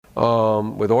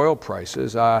with oil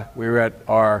prices. We were at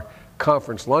our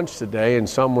conference lunch today, and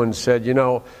someone said,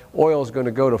 oil is going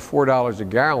to go to $4 a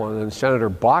gallon, and Senator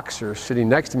Boxer, sitting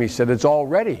next to me, said it's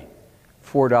already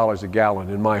 $4 a gallon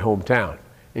in my hometown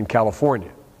in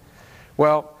California.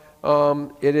 Well,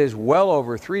 it is well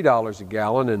over $3 a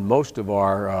gallon in most of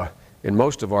our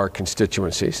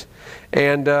constituencies,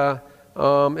 and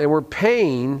we're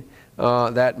paying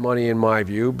that money, in my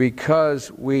view,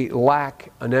 because we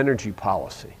lack an energy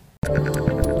policy.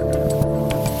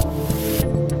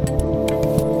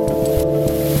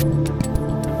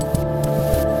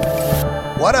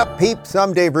 What up, peeps?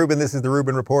 I'm Dave Rubin. This is The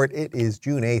Rubin Report. It is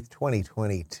June 8th,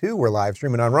 2022. We're live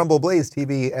streaming on Rumble, Blaze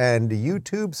TV, and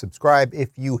YouTube. Subscribe if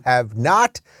you have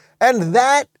not. And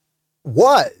that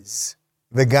was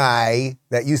the guy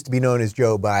that used to be known as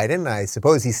Joe Biden. I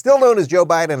suppose he's still known as Joe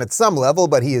Biden at some level,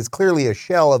 but he is clearly a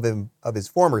shell of his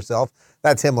former self.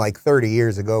 That's him like 30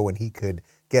 years ago when he could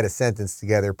get a sentence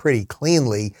together pretty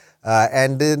cleanly.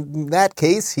 And in that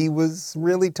case, he was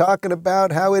really talking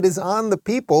about how it is on the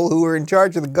people who are in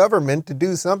charge of the government to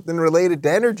do something related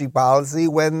to energy policy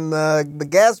when the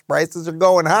gas prices are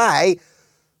going high.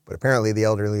 But apparently the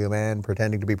elderly man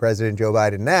pretending to be President Joe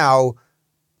Biden now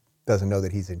doesn't know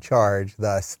that he's in charge.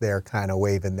 Thus, they're kind of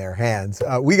waving their hands.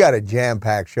 We got a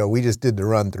jam-packed show. We just did the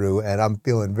run-through, and I'm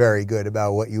feeling very good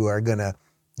about what you are going to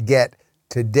get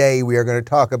today. We are going to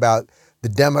talk about the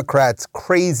Democrats'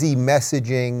 crazy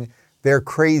messaging, their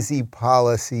crazy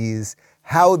policies,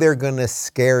 how they're going to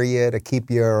scare you to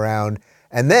keep you around.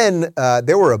 And then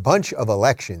there were a bunch of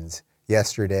elections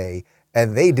yesterday,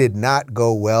 and they did not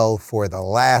go well for the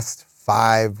last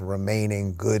 5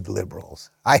 remaining good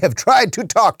liberals. I have tried to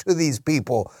talk to these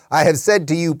people. I have said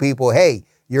to you people, hey,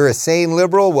 you're a sane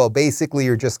liberal. Well, basically,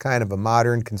 you're just kind of a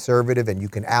modern conservative, and you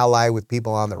can ally with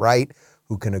people on the right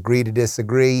who can agree to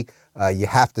disagree. You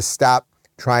have to stop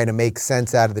trying to make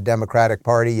sense out of the Democratic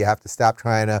Party. You have to stop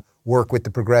trying to work with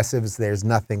the progressives. There's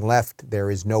nothing left.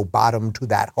 There is no bottom to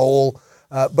that hole.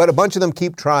 But a bunch of them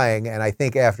keep trying, and I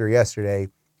think after yesterday,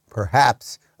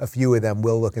 perhaps a few of them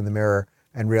will look in the mirror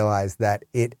and realize that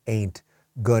it ain't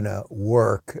gonna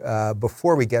work.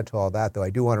 Before we get to all that, though, I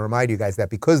do want to remind you guys that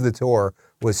because the tour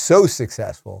was so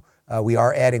successful, we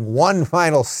are adding one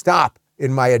final stop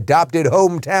in my adopted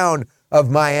hometown of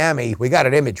Miami. We got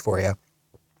an image for you.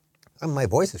 My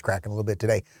voice is cracking a little bit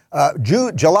today.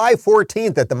 July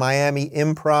 14th at the Miami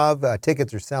Improv.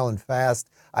 Tickets are selling fast.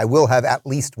 I will have at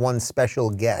least one special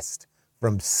guest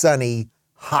from sunny,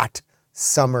 hot,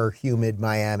 summer, humid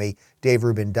Miami.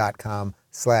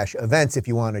 DaveRubin.com/events if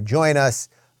you want to join us.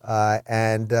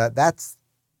 And that's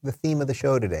the theme of the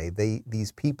show today.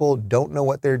 These people don't know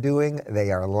what they're doing.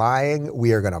 They are lying.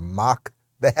 We are going to mock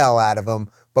the hell out of them.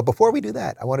 But before we do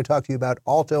that, I want to talk to you about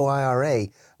Alto IRA.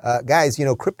 Guys,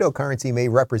 cryptocurrency may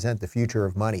represent the future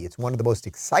of money. It's one of the most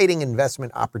exciting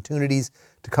investment opportunities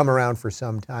to come around for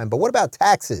some time. But what about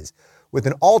taxes? With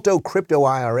an Alto Crypto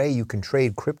IRA, you can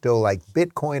trade crypto like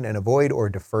Bitcoin and avoid or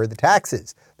defer the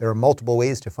taxes. There are multiple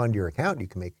ways to fund your account. You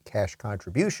can make a cash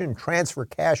contribution, transfer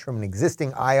cash from an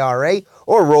existing IRA,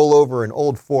 or roll over an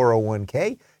old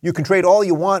 401k. You can trade all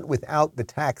you want without the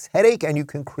tax headache, and you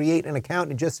can create an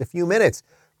account in just a few minutes.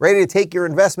 Ready to take your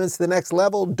investments to the next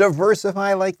level?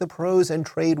 Diversify like the pros and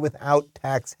trade without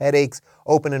tax headaches.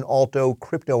 Open an Alto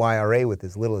Crypto IRA with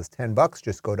as little as $10.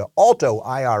 Just go to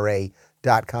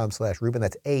altoira.com/Rubin.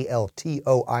 That's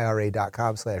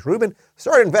ALTOIRA.com/Rubin.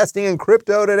 Start investing in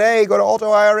crypto today. Go to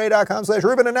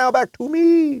altoira.com/Rubin. And now back to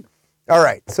me. All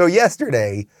right. So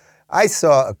yesterday I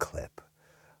saw a clip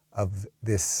of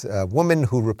this woman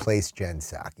who replaced Jen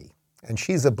Psaki. And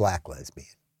she's a black lesbian.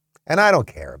 And I don't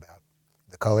care about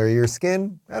the color of your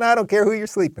skin, and I don't care who you're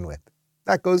sleeping with.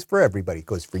 That goes for everybody. It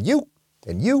goes for you,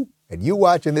 and you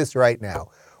watching this right now.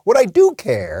 What I do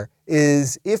care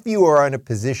is if you are in a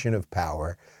position of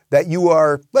power, that you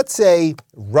are, let's say,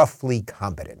 roughly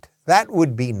competent. That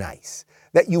would be nice.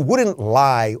 That you wouldn't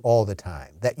lie all the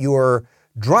time. That your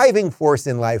driving force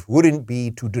in life wouldn't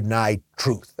be to deny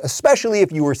truth, especially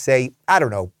if you were, say, I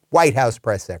don't know, White House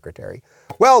press secretary.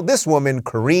 Well, this woman,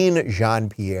 Karine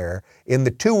Jean-Pierre, in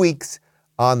the 2 weeks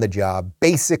on the job,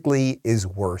 basically is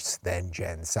worse than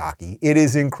Jen Psaki. It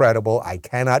is incredible. I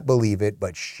cannot believe it,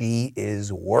 but she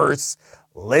is worse.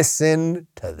 Listen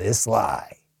to this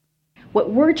lie. What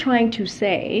I'm trying to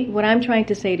say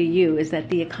to you is that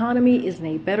the economy is in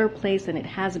a better place than it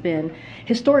has been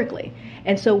historically.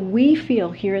 And so we feel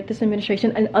here at this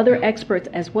administration, and other experts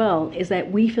as well, is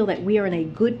that we feel that we are in a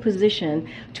good position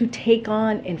to take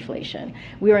on inflation.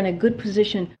 We are in a good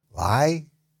position. Lie?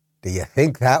 Do you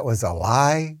think that was a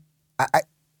lie?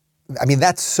 I mean,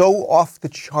 that's so off the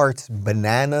charts,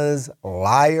 bananas,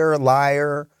 liar,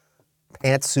 liar,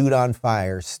 pantsuit on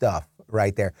fire stuff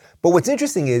right there. But what's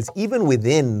interesting is even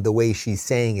within the way she's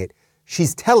saying it,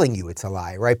 she's telling you it's a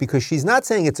lie, right? Because she's not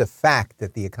saying it's a fact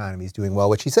that the economy is doing well.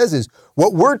 What she says is,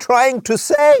 what we're trying to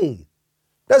say.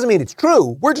 Doesn't mean it's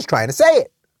true. We're just trying to say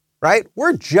it, right?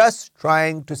 We're just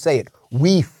trying to say it.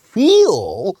 We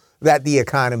feel that the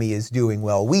economy is doing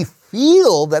well. We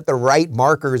feel that the right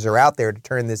markers are out there to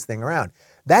turn this thing around.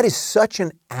 That is such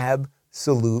an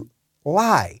absolute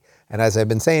lie. And as I've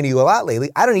been saying to you a lot lately,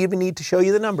 I don't even need to show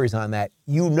you the numbers on that.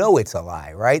 You know it's a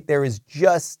lie, right? There is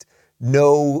just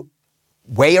no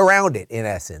way around it, in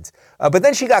essence. But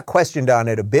then she got questioned on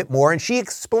it a bit more, and she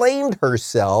explained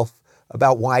herself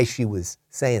about why she was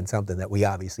saying something that we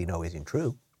obviously know isn't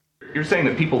true. You're saying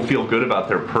that people feel good about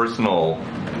their personal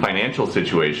financial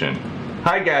situation.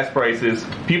 High gas prices,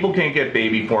 people can't get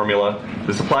baby formula,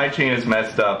 the supply chain is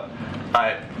messed up,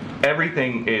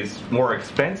 everything is more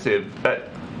expensive.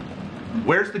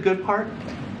 Where's the good part?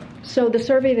 So the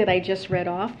survey that I just read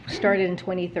off started in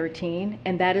 2013,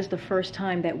 and that is the first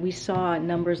time that we saw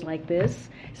numbers like this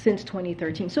since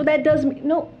 2013. So that does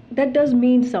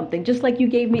mean something. Just like you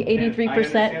gave me 83%. I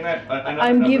understand that.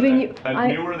 I'm giving you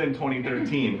newer than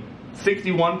 2013.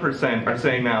 61% are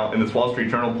saying now in this Wall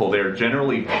Street Journal poll they are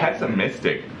generally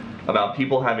pessimistic about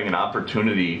people having an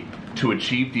opportunity to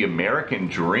achieve the American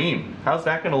dream. How's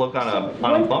that going to look on a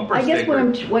bumper sticker? I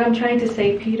guess what I'm trying to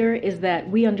say, Peter, is that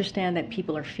we understand that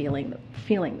people are feeling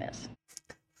this.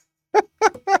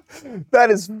 That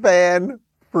is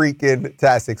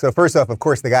fan-freaking-tastic. So first off, of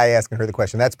course, the guy asking her the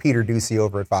question, that's Peter Doocy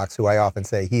over at Fox, who I often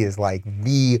say he is like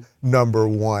the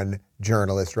 #1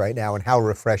 journalist right now, and how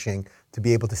refreshing to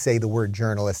be able to say the word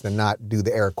journalist and not do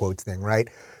the air quotes thing, right?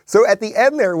 So at the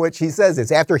end there, what she says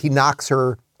is, after he knocks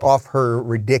her off her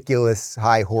ridiculous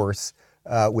high horse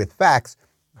with facts,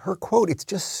 her quote, it's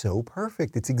just so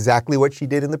perfect. It's exactly what she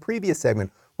did in the previous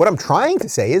segment. What I'm trying to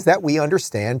say is that we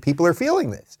understand people are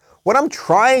feeling this. What I'm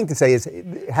trying to say is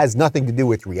it has nothing to do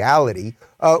with reality.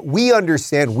 We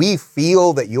understand, we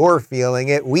feel that you're feeling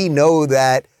it. We know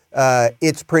that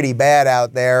it's pretty bad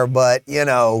out there, but,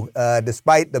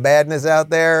 despite the badness out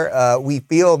there, we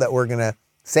feel that we're going to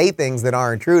say things that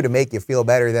aren't true to make you feel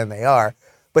better than they are.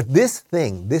 But this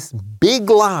thing, this big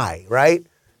lie, right?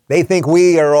 They think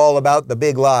we are all about the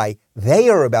big lie. They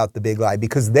are about the big lie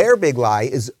because their big lie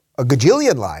is a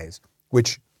gajillion lies,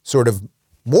 which sort of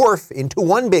morph into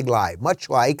one big lie, much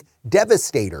like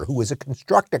Devastator, who was a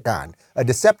Constructicon, a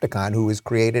Decepticon who was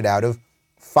created out of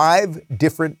 5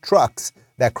 different trucks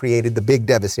that created the big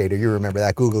Devastator. You remember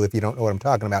that, Google if you don't know what I'm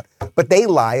talking about. But they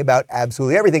lie about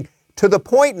absolutely everything, to the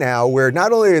point now where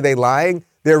not only are they lying,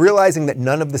 they're realizing that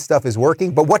none of the stuff is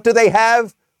working. But what do they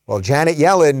have? Well, Janet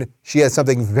Yellen, she has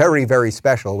something very, very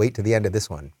special. Wait to the end of this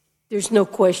one. There's no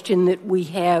question that we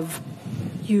have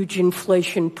huge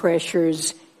inflation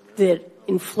pressures, that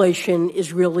inflation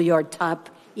is really our top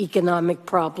economic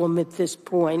problem at this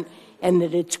point, and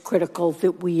that it's critical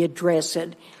that we address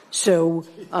it. So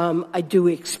I do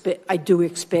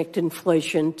expect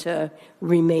inflation to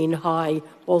remain high,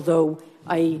 although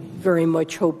I very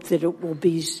much hope that it will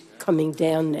be coming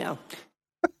down now.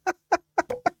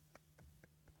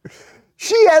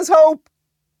 She has hope.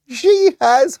 She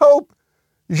has hope.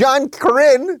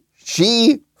 Jean-Corinne,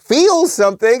 she feels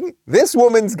something. This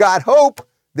woman's got hope.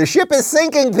 The ship is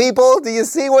sinking, people. Do you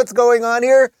see what's going on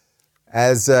here?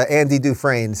 As Andy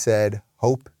Dufresne said,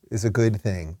 hope is a good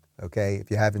thing. Okay, if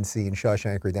you haven't seen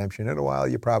Shawshank Redemption in a while,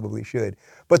 you probably should.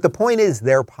 But the point is,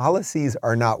 their policies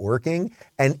are not working.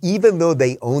 And even though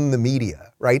they own the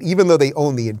media, right, even though they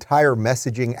own the entire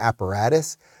messaging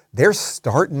apparatus, they're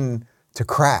starting to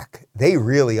crack. They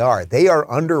really are. They are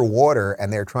underwater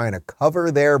and they're trying to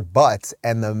cover their butts,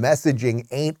 and the messaging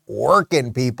ain't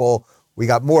working, people. We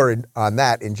got more on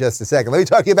that in just a second. Let me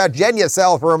talk to you about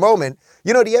Genucel for a moment.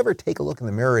 Do you ever take a look in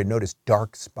the mirror and notice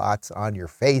dark spots on your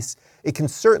face? It can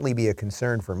certainly be a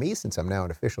concern for me, since I'm now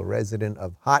an official resident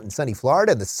of hot and sunny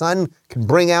Florida. The sun can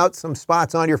bring out some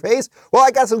spots on your face. Well,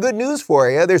 I got some good news for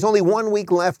you. There's only 1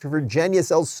 week left for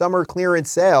Genucel's summer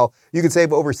clearance sale. You can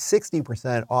save over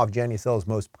 60% off Genucel's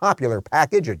most popular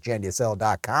package at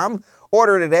Genucel.com.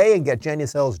 Order today and get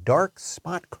Genucel's Dark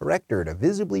Spot Corrector to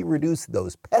visibly reduce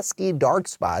those pesky dark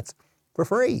spots for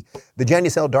free. The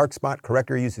Genucel Dark Spot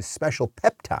Corrector uses special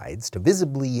peptides to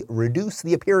visibly reduce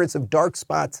the appearance of dark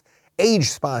spots, age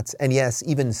spots, and yes,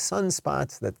 even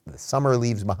sunspots that the summer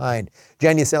leaves behind.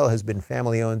 Genucel has been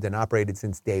family-owned and operated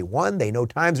since day one. They know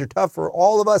times are tough for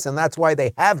all of us, and that's why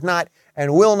they have not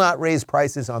and will not raise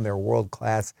prices on their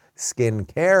world-class skin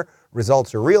care.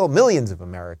 Results are real. Millions of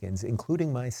Americans,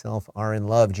 including myself, are in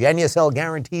love. Genucel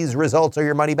guarantees results or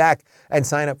your money back. And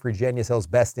sign up for Genucel's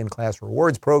best-in-class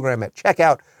rewards program at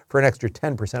checkout for an extra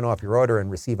 10% off your order and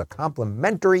receive a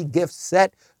complimentary gift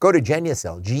set. Go to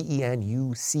Genucel,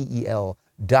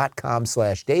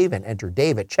 GENUCEL.com/Dave and enter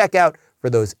Dave at checkout for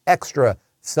those extra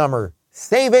summer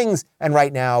savings. And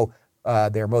right now,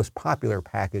 their most popular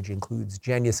package includes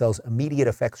Genucel's immediate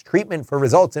effects treatment for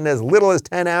results in as little as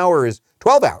 10 hours,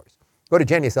 12 hours. Go to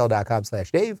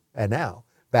Genucel.com/Dave. And now,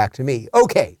 back to me.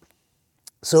 Okay,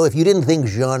 so if you didn't think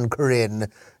Jean Corinne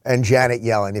and Janet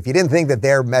Yellen, if you didn't think that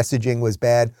their messaging was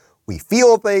bad, we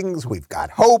feel things, we've got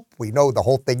hope, we know the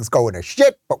whole thing's going to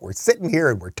shit, but we're sitting here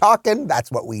and we're talking.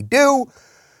 That's what we do.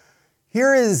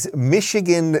 Here is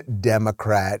Michigan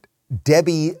Democrat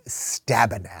Debbie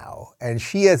Stabenow, and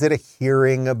she is at a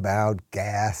hearing about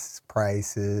gas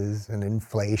prices and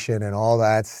inflation and all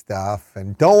that stuff.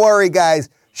 And don't worry, guys,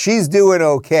 she's doing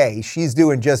okay. She's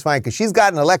doing just fine because she's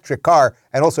got an electric car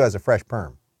and also has a fresh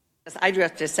perm. I do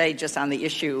have to say, just on the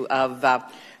issue of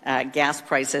gas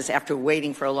prices, after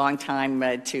waiting for a long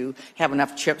time to have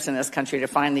enough chips in this country to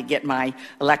finally get my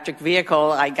electric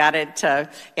vehicle, I got it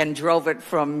and drove it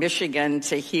from Michigan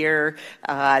to here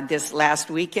this last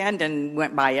weekend and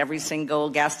went by every single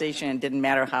gas station and didn't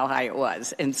matter how high it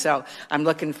was. And so I'm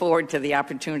looking forward to the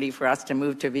opportunity for us to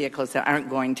move to vehicles that aren't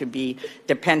going to be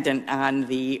dependent on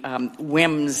the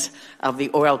whims of the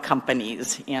oil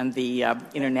companies and the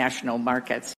international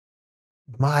markets.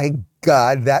 My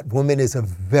God, that woman is a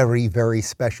very, very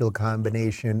special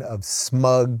combination of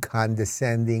smug,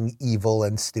 condescending, evil,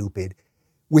 and stupid.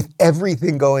 With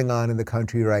everything going on in the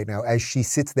country right now, as she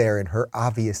sits there in her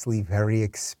obviously very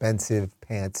expensive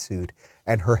pantsuit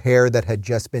and her hair that had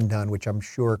just been done, which I'm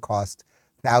sure cost,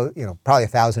 probably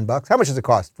 $1,000. How much does it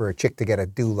cost for a chick to get a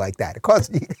do like that? It costs.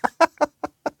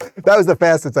 That was the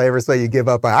fastest I ever saw you give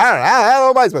up. I don't know. How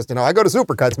am I supposed to know? I go to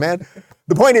Supercuts, man.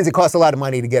 The point is, it costs a lot of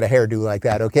money to get a hairdo like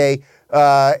that, okay?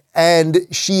 And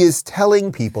she is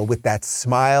telling people with that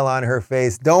smile on her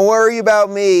face, don't worry about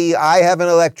me. I have an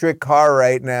electric car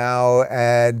right now,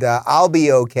 and I'll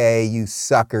be okay, you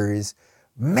suckers.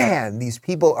 Man, these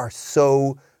people are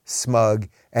so smug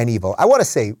and evil. I want to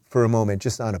say for a moment,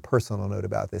 just on a personal note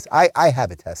about this, I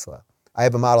have a Tesla. I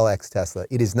have a Model X Tesla.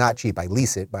 It is not cheap. I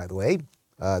lease it, by the way.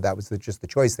 That was just the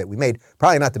choice that we made.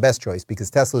 Probably not the best choice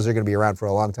because Teslas are going to be around for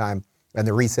a long time and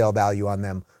the resale value on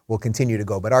them will continue to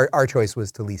go. But our choice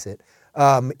was to lease it.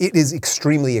 It is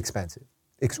extremely expensive.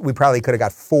 We probably could have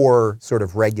got 4 sort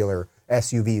of regular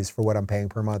SUVs for what I'm paying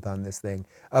per month on this thing.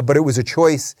 But it was a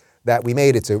choice that we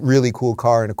made. It's a really cool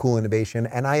car and a cool innovation.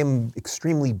 And I am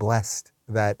extremely blessed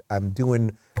that I'm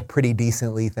doing pretty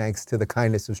decently thanks to the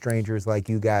kindness of strangers like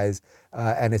you guys.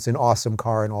 And it's an awesome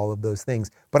car and all of those things.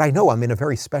 But I know I'm in a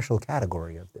very special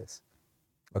category of this,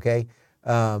 okay?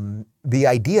 The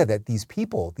idea that these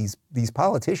people, these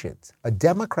politicians, a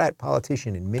Democrat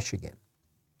politician in Michigan,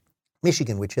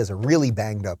 which has a really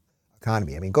banged up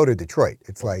economy. I mean, go to Detroit.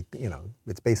 It's like,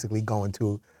 it's basically going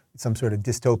to some sort of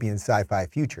dystopian sci-fi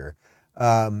future.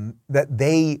 That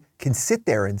they can sit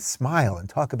there and smile and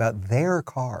talk about their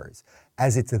cars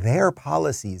as it's their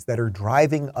policies that are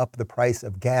driving up the price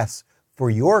of gas for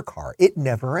your car. It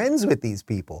never ends with these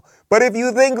people. But if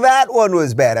you think that one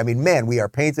was bad, I mean, man, we are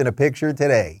painting a picture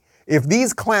today. If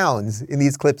these clowns in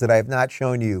these clips that I have not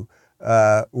shown you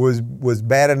was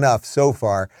bad enough so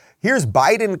far, here's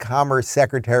Biden Commerce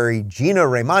Secretary Gina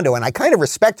Raimondo, and I kind of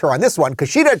respect her on this one because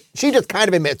she just kind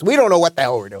of admits we don't know what the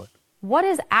hell we're doing. What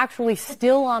is actually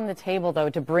still on the table, though,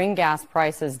 to bring gas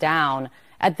prices down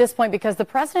at this point? Because the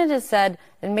president has said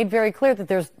and made very clear that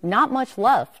there's not much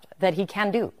left that he can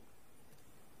do.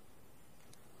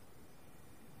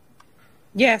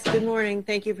 Yes, good morning.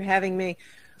 Thank you for having me.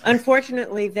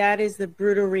 Unfortunately, that is the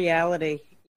brutal reality.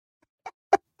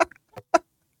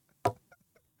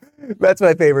 That's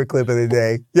my favorite clip of the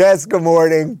day. Yes, good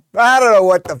morning. I don't know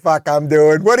what the fuck I'm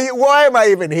doing. Why am I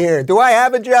even here? Do I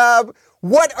have a job?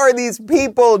 What are these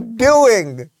people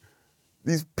doing?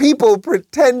 These people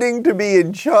pretending to be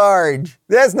in charge.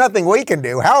 There's nothing we can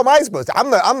do. How am I supposed to? I'm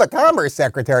the Commerce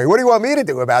Secretary. What do you want me to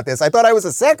do about this? I thought I was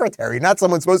a secretary, not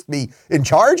someone supposed to be in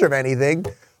charge of anything.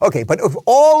 Okay, but of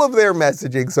all of their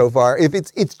messaging so far, if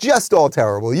it's just all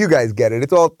terrible. You guys get it.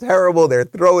 It's all terrible. They're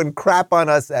throwing crap on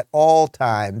us at all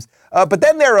times. But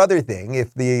then their other thing,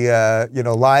 if the,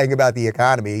 lying about the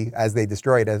economy as they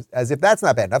destroy it, as if that's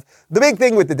not bad enough, the big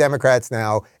thing with the Democrats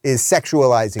now is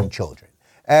sexualizing children.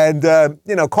 And,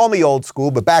 call me old school,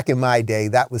 but back in my day,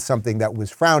 that was something that was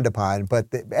frowned upon. But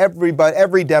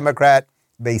every Democrat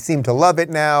They seem to love it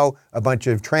now. A bunch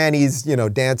of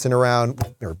trannies, dancing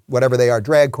around, or whatever they are,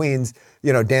 drag queens,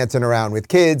 dancing around with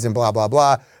kids and blah, blah,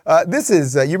 blah. This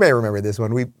is, you may remember this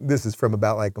one. This is from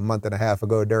about like a month and a half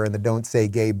ago during the Don't Say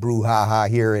Gay brouhaha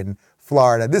here in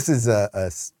Florida. This is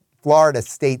a Florida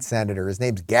state senator. His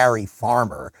name's Gary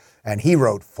Farmer. And he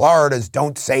wrote, "Florida's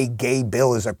Don't Say Gay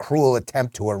bill is a cruel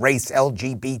attempt to erase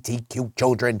LGBTQ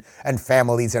children and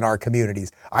families in our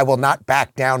communities. I will not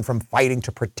back down from fighting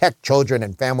to protect children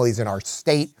and families in our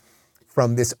state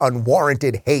from this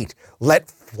unwarranted hate.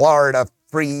 Let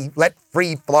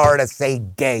free Florida say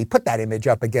gay." Put that image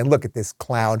up again. Look at this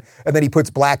clown. And then he puts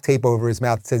black tape over his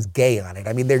mouth that says gay on it.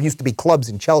 I mean, there used to be clubs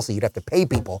in Chelsea. You'd have to pay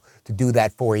people to do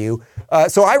that for you.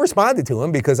 So I responded to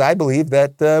him because I believe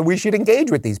that we should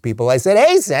engage with these people. I said,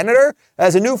 "Hey, Senator,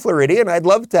 as a new Floridian, I'd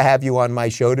love to have you on my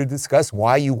show to discuss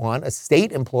why you want a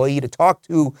state employee to talk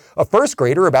to a first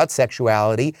grader about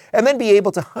sexuality and then be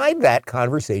able to hide that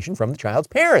conversation from the child's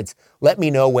parents. Let me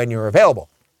know when you're available."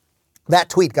 That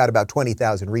tweet got about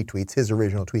 20,000 retweets. His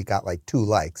original tweet got like 2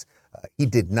 likes. He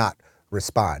did not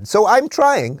respond. So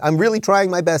I'm really trying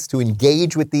my best to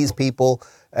engage with these people.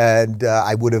 And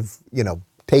I would have,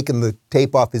 taken the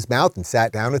tape off his mouth and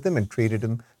sat down with him and treated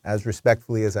him as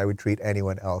respectfully as I would treat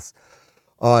anyone else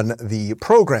on the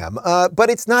program. But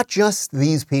it's not just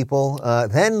these people.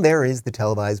 Then there is the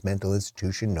televised mental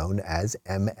institution known as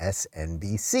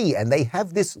MSNBC. And they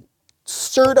have this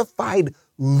certified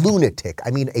lunatic, a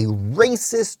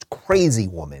racist, crazy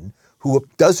woman who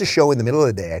does a show in the middle of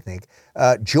the day, I think,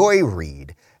 Joy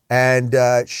Reid. And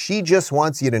she just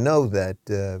wants you to know that,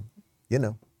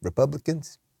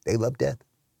 Republicans, they love death.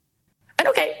 And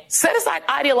okay, set aside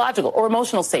ideological or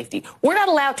emotional safety. We're not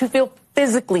allowed to feel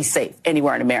physically safe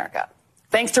anywhere in America,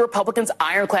 thanks to Republicans'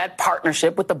 ironclad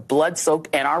partnership with the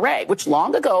blood-soaked NRA, which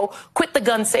long ago quit the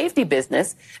gun safety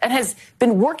business and has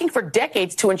been working for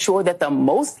decades to ensure that the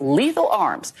most lethal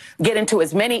arms get into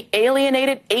as many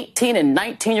alienated 18 and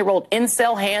 19-year-old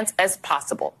incel hands as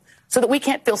possible so that we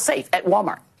can't feel safe at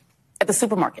Walmart, at the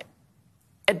supermarket,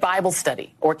 at Bible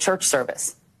study or church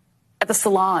service, at the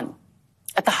salon,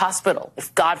 at the hospital,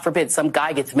 if God forbid some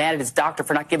guy gets mad at his doctor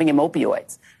for not giving him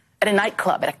opioids, at a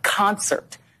nightclub, at a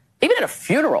concert, even at a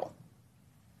funeral,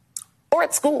 or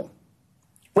at school,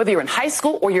 whether you're in high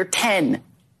school or you're 10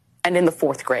 and in the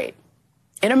 4th grade.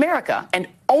 In America, and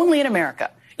only in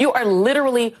America, you are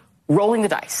literally rolling the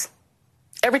dice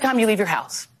every time you leave your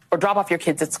house or drop off your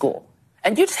kids at school.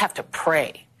 And you just have to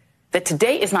pray that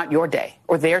today is not your day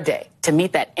or their day to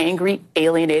meet that angry,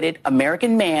 alienated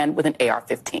American man with an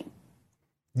AR-15.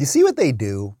 You see what they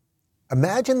do?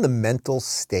 Imagine the mental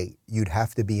state you'd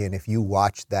have to be in if you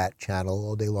watched that channel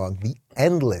all day long. The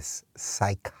endless,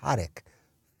 psychotic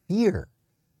fear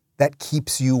that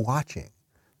keeps you watching.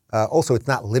 Also, it's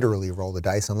not literally roll the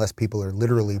dice unless people are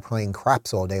literally playing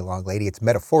craps all day long, lady. It's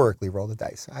metaphorically roll the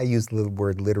dice. I use the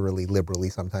word literally, liberally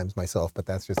sometimes myself, but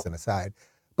that's just an aside.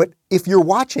 But if you're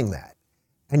watching that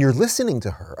and you're listening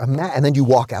to her, and then you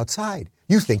walk outside,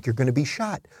 you think you're going to be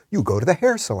shot. You go to the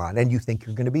hair salon and you think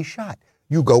you're going to be shot.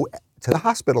 You go to the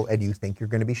hospital and you think you're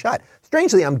going to be shot.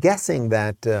 Strangely, I'm guessing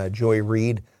that Joy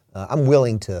Reid, I'm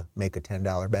willing to make a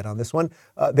 $10 bet on this one.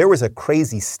 There was a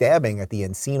crazy stabbing at the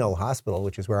Encino Hospital,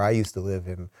 which is where I used to live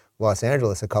in Los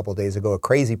Angeles a couple days ago. A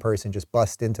crazy person just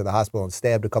bust into the hospital and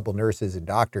stabbed a couple nurses and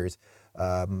doctors.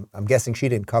 I'm guessing she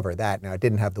didn't cover that. Now, it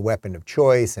didn't have the weapon of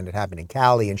choice, and it happened in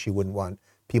Cali, and she wouldn't want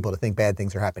people to think bad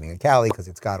things are happening in Cali because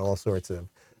it's got all sorts of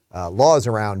laws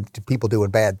around people doing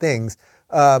bad things.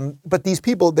 But these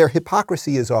people, their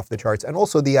hypocrisy is off the charts. And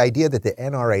also the idea that the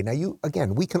NRA,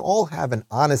 now we can all have an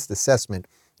honest assessment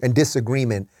and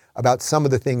disagreement about some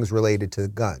of the things related to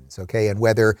guns, okay? And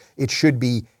whether it should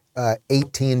be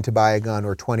 18 to buy a gun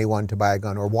or 21 to buy a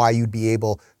gun, or why you'd be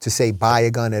able to say buy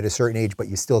a gun at a certain age, but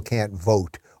you still can't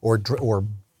vote or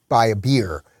buy a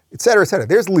beer, et cetera, et cetera.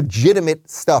 There's legitimate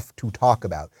stuff to talk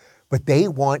about. But they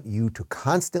want you to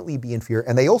constantly be in fear,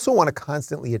 and they also want to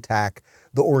constantly attack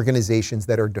the organizations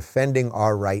that are defending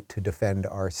our right to defend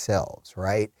ourselves,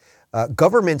 right?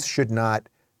 Governments should not,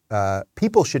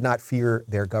 people should not fear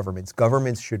their governments.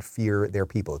 Governments should fear their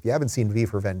people. If you haven't seen V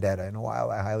for Vendetta in a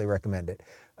while, I highly recommend it.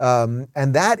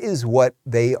 And that is what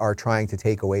they are trying to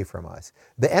take away from us.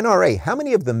 The NRA, how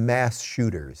many of the mass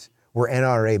shooters were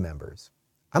NRA members?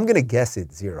 I'm going to guess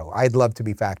it's 0. I'd love to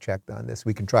be fact-checked on this.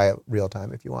 We can try it real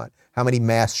time if you want. How many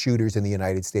mass shooters in the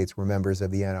United States were members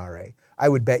of the NRA? I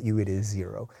would bet you it is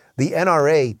 0. The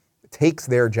NRA takes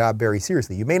their job very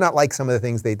seriously. You may not like some of the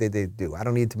things they do. I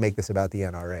don't need to make this about the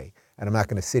NRA, and I'm not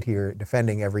going to sit here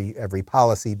defending every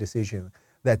policy decision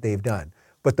that they've done.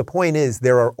 But the point is,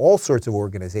 there are all sorts of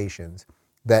organizations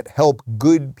that help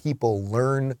good people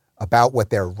learn about what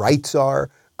their rights are,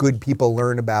 good people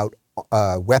learn about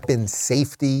weapons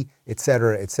safety, et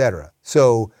cetera, et cetera.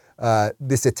 So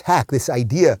this attack, this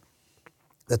idea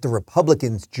that the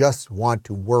Republicans just want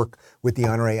to work with the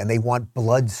NRA and they want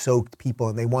blood-soaked people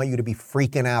and they want you to be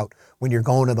freaking out when you're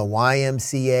going to the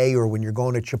YMCA or when you're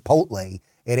going to Chipotle,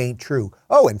 it ain't true.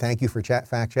 Oh, and thank you for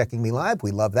fact-checking me live.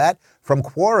 We love that. From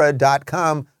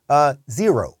Quora.com,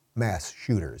 0 mass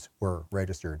shooters were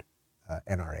registered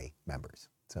NRA members.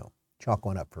 So chalk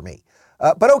one up for me.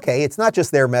 But okay, it's not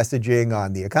just their messaging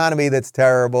on the economy that's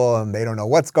terrible and they don't know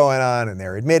what's going on and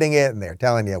they're admitting it and they're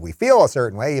telling you we feel a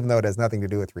certain way even though it has nothing to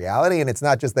do with reality. And it's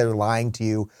not just they're lying to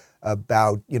you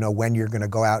about, when you're going to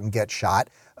go out and get shot.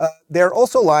 They're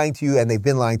also lying to you, and they've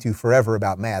been lying to you forever,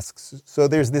 about masks. So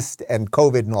there's this, and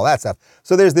COVID and all that stuff.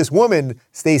 So there's this woman,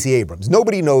 Stacey Abrams.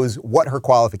 Nobody knows what her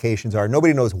qualifications are.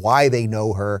 Nobody knows why they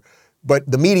know her, but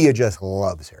the media just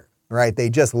loves her, right? They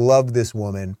just love this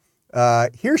woman.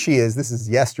 Here she is. This is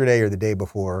yesterday or the day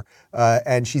before,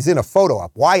 and she's in a photo op.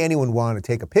 Why anyone want to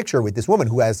take a picture with this woman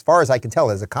who, as far as I can tell,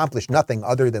 has accomplished nothing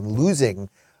other than losing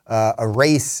a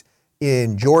race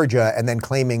in Georgia and then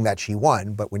claiming that she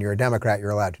won. But when you're a Democrat, you're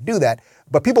allowed to do that.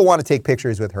 But people want to take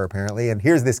pictures with her, apparently. And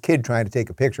here's this kid trying to take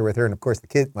a picture with her. And of course, the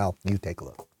kid, well, you take a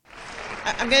look.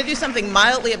 I'm going to do something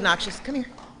mildly obnoxious. Come here.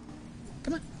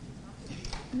 Come on.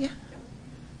 Yeah.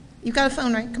 You've got a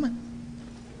phone, right? Come on.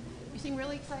 You seem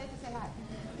really excited to say hi.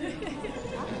 You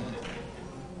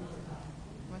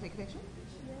want to take a picture?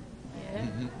 Yeah.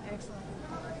 Mm-hmm. Excellent.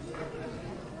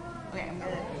 Okay, I'm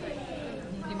going to...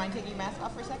 Do you mind taking your mask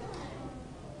off for a second?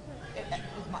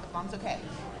 Mom's okay.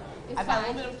 I've had a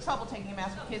little bit of trouble taking a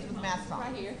mask with kids with masks on.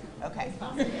 Right here. Okay.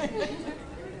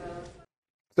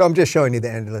 So I'm just showing you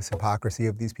the endless hypocrisy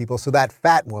of these people. So that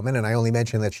fat woman, and I only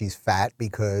mention that she's fat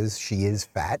because she is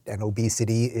fat, and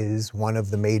obesity is one of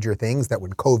the major things that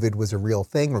when COVID was a real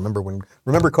thing. Remember COVID?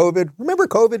 Remember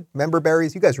COVID? Remember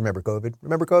berries? You guys remember COVID?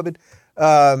 Remember COVID?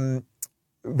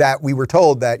 That we were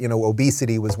told that,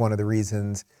 obesity was one of the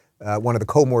reasons, one of the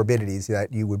comorbidities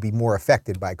that you would be more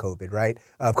affected by COVID, right?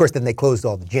 Of course, then they closed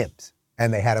all the gyms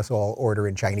and they had us all order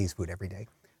in Chinese food every day.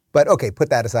 But okay, put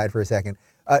that aside for a second.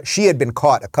 She had been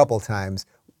caught a couple times,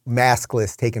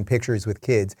 maskless, taking pictures with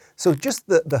kids. So just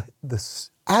the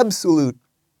absolute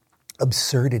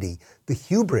absurdity, the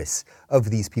hubris of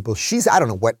these people. I don't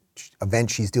know what event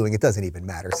she's doing. It doesn't even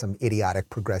matter. Some idiotic,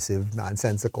 progressive,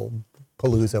 nonsensical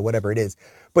palooza, whatever it is.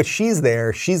 But she's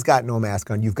there. She's got no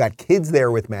mask on. You've got kids there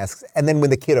with masks. And then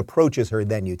when the kid approaches her,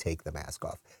 then you take the mask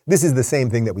off. This is the same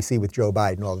thing that we see with Joe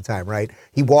Biden all the time, right?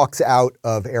 He walks out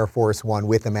of Air Force One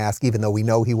with a mask, even though we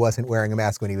know he wasn't wearing a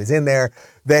mask when he was in there.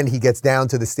 Then he gets down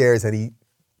to the stairs and he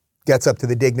gets up to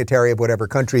the dignitary of whatever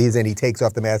country he's in. He takes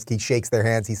off the mask. He shakes their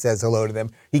hands. He says hello to them.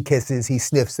 He kisses. He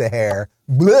sniffs the hair.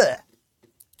 Blah!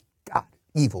 God,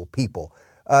 evil people.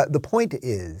 The point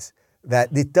is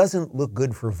that it doesn't look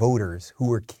good for voters who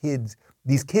were kids.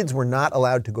 These kids were not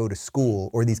allowed to go to school,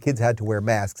 or these kids had to wear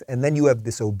masks. And then you have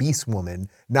this obese woman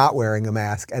not wearing a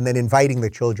mask and then inviting the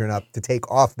children up to take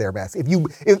off their masks.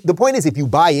 The point is, if you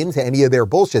buy into any of their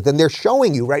bullshit, then they're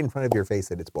showing you right in front of your face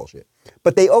that it's bullshit.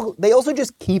 But they also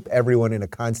just keep everyone in a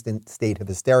constant state of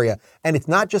hysteria. And it's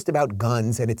not just about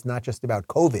guns and it's not just about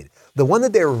COVID. The one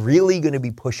that they're really going to be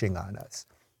pushing on us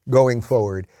going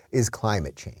forward is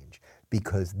climate change.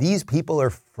 Because these people are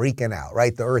freaking out,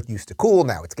 right? The earth used to cool,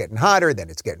 now it's getting hotter, then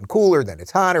it's getting cooler, then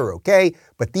it's hotter, okay?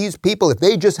 But these people, if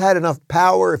they just had enough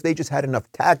power, if they just had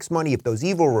enough tax money, if those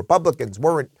evil Republicans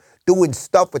weren't doing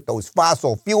stuff with those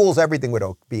fossil fuels, everything would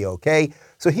be okay.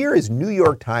 So here is New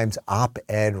York Times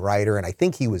op-ed writer, and I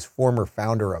think he was former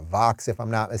founder of Vox, if I'm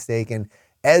not mistaken,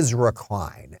 Ezra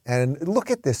Klein. And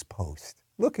look at this post.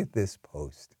 Look at this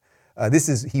post.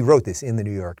 He wrote this in the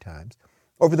New York Times.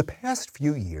 Over the past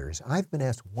few years, I've been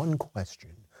asked one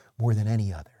question more than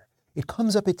any other. It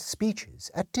comes up at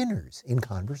speeches, at dinners, in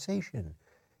conversation.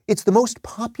 It's the most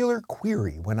popular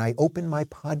query when I open my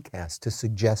podcast to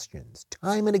suggestions,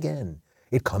 time and again.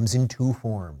 It comes in two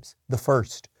forms. The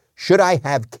first, should I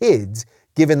have kids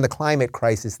given the climate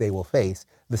crisis they will face?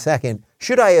 The second,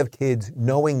 should I have kids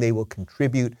knowing they will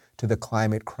contribute to the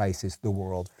climate crisis the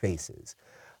world faces?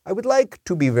 I would like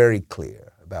to be very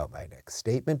clear about my next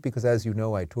statement because, as you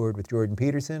know, I toured with Jordan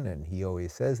Peterson, and he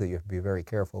always says that you have to be very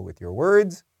careful with your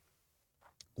words.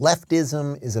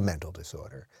 Leftism is a mental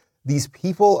disorder. These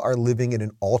people are living in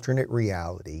an alternate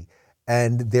reality,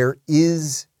 and there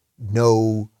is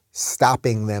no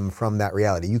stopping them from that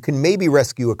reality. You can maybe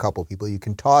rescue a couple people. You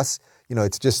can toss,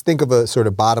 it's just think of a sort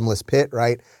of bottomless pit,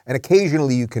 right? And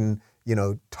occasionally you can,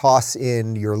 toss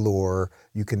in your lure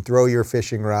you can throw your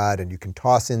fishing rod and you can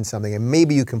toss in something and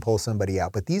maybe you can pull somebody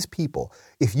out. But these people,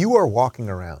 if you are walking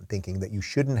around thinking that you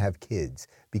shouldn't have kids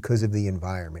because of the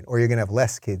environment, or you're going to have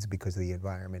less kids because of the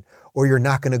environment, or you're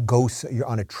not going to go you're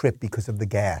on a trip because of the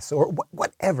gas, or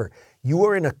whatever, you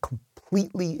are in a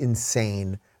completely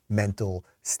insane mental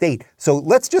state. So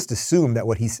let's just assume that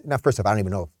what he's, now first off, I don't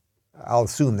even know, I'll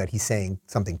assume that he's saying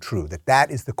something true,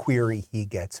 that is the query he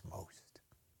gets most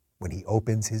when he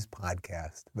opens his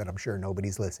podcast that I'm sure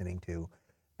nobody's listening to,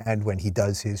 and when he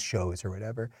does his shows or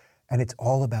whatever. And it's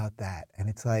all about that. And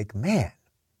it's like, man,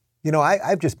 you know,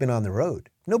 I've just been on the road.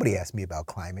 Nobody asked me about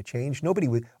climate change. Nobody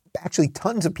would, actually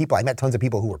tons of people, I met tons of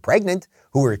people who were pregnant,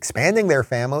 who were expanding their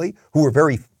family, who were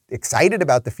very excited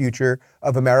about the future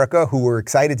of America, who were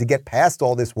excited to get past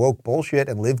all this woke bullshit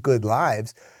and live good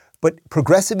lives. But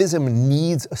progressivism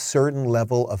needs a certain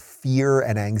level of fear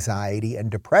and anxiety and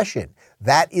depression.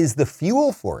 That is the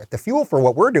fuel for it. The fuel for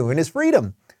what we're doing is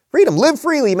freedom. Freedom, live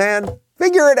freely, man.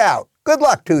 Figure it out. Good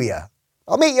luck to you.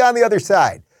 I'll meet you on the other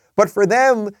side. But for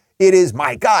them, it is,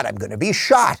 my God, I'm going to be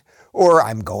shot, or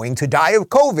I'm going to die of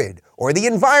COVID, or the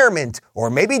environment, or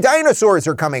maybe dinosaurs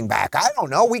are coming back. I don't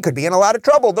know. We could be in a lot of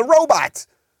trouble. The robots.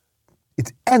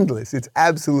 It's endless. It's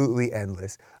absolutely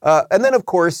endless. And then, of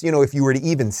course, you know, if you were to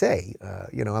even say,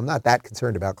 you know, I'm not that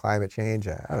concerned about climate change.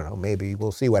 I don't know, maybe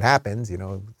we'll see what happens. You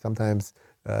know, sometimes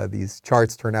these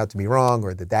charts turn out to be wrong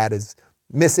or the data's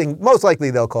missing. Most likely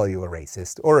they'll call you a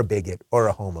racist or a bigot or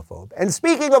a homophobe. And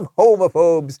speaking of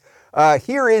homophobes,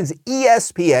 here is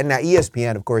ESPN. Now,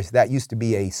 ESPN, of course, that used to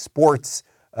be a sports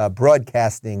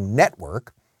broadcasting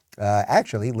network.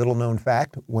 Actually, little known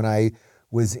fact, when I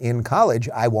was in college,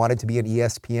 I wanted to be an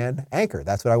ESPN anchor.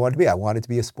 That's what I wanted to be. I wanted to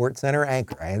be a SportsCenter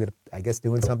anchor. I ended up, I guess,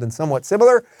 doing something somewhat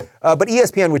similar. But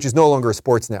ESPN, which is no longer a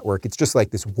sports network, it's just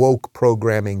like this woke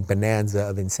programming bonanza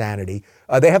of insanity.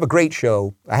 They have a great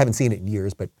show. I haven't seen it in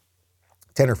years, but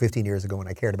 10 or 15 years ago when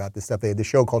I cared about this stuff, they had this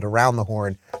show called Around the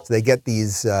Horn. So they get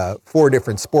these 4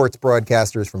 different sports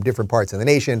broadcasters from different parts of the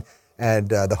nation, and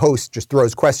the host just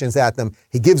throws questions at them.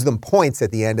 He gives them points at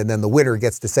the end, and then the winner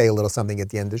gets to say a little something at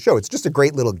the end of the show. It's just a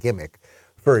great little gimmick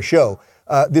for a show.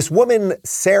 This woman,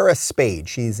 Sarah Spade,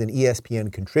 she's an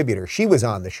ESPN contributor. She was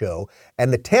on the show,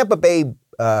 and the Tampa Bay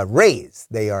Rays,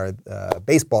 they are a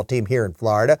baseball team here in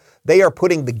Florida. They are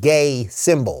putting the gay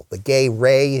symbol, the gay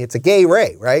ray. It's a gay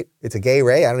ray, right? It's a gay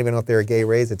ray. I don't even know if they're a gay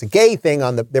rays. It's a gay thing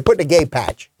on they're putting a gay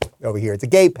patch over here. It's a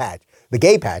gay patch. The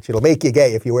gay patch, it'll make you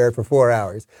gay if you wear it for 4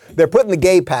 hours. They're putting the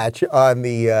gay patch on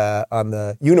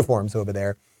the uniforms over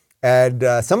there. And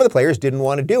some of the players didn't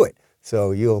want to do it.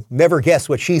 So you'll never guess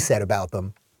what she said about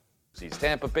them.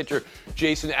 Tampa pitcher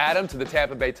Jason Adams to the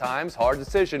Tampa Bay Times. Hard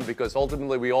decision because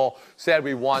ultimately we all said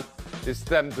we want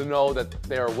them to know that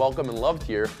they are welcome and loved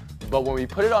here. But when we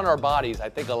put it on our bodies, I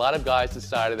think a lot of guys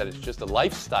decided that it's just a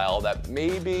lifestyle that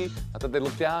maybe, not that they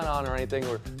look down on or anything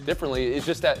or differently, it's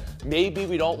just that maybe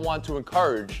we don't want to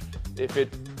encourage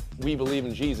we believe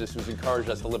in Jesus who's encouraged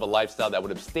us to live a lifestyle that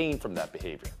would abstain from that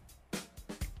behavior.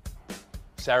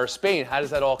 Sarah Spain, how does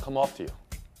that all come off to you?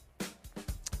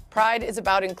 Pride is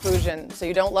about inclusion, so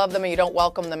you don't love them and you don't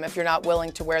welcome them if you're not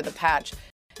willing to wear the patch.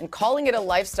 And calling it a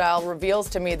lifestyle reveals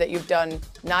to me that you've done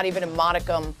not even a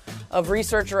modicum of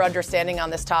research or understanding on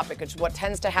this topic, which is what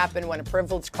tends to happen when a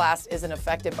privileged class isn't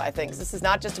affected by things. This is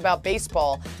not just about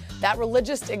baseball. That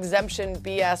religious exemption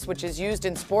BS, which is used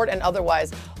in sport and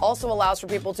otherwise, also allows for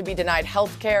people to be denied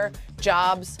health care,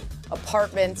 jobs,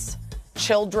 apartments,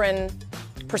 children,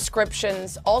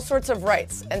 prescriptions, all sorts of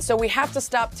rights. And so we have to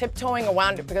stop tiptoeing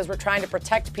around it because we're trying to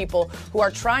protect people who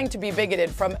are trying to be bigoted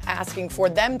from asking for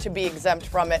them to be exempt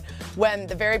from it when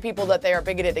the very people that they are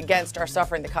bigoted against are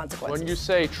suffering the consequences. When you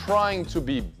say trying to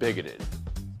be bigoted.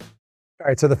 All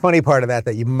right, so the funny part of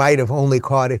that you might have only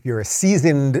caught if you're a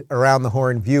seasoned Around the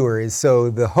Horn viewer is, so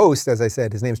the host, as I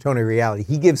said, his name's Tony Reality,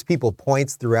 he gives people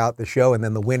points throughout the show and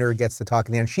then the winner gets to talk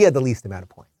at the end. She had the least amount of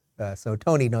points. So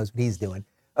Tony knows what he's doing.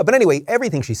 But anyway,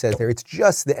 everything she says there, it's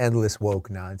just the endless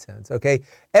woke nonsense, okay?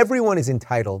 Everyone is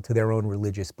entitled to their own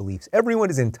religious beliefs. Everyone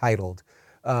is entitled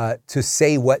to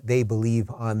say what they believe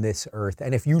on this earth.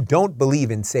 And if you don't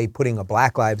believe in, say, putting a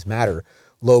Black Lives Matter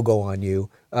logo on you,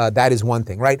 that is one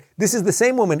thing, right? This is the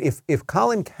same woman, if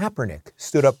Colin Kaepernick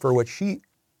stood up for what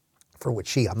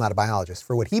I'm not a biologist,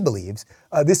 for what he believes,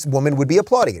 this woman would be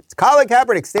applauding it. It's Colin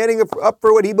Kaepernick standing up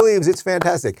for what he believes. It's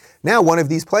fantastic. Now, one of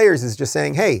these players is just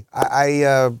saying, hey,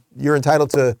 you're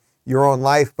entitled to your own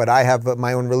life, but I have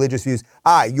my own religious views.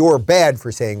 You're bad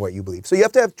for saying what you believe. So you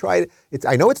have to have tried it.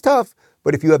 I know it's tough,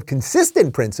 but if you have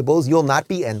consistent principles, you'll not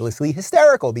be endlessly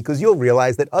hysterical because you'll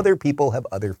realize that other people have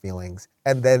other feelings,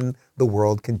 and then the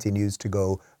world continues to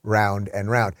go round and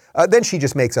round. Then she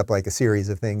just makes up like a series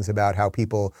of things about how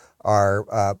people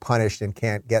are punished and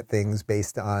can't get things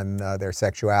based on their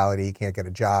sexuality. You can't get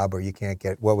a job, or you can't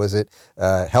get,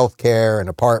 health care, an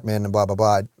apartment, and blah, blah,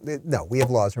 blah. No, we have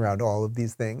laws around all of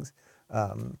these things.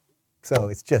 So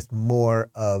it's just more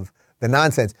of the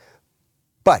nonsense.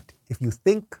 But if you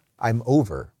think I'm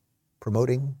over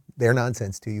promoting their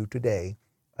nonsense to you today,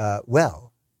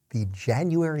 the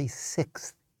January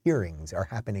 6th hearings are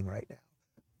happening right now.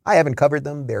 I haven't covered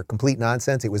them. They're complete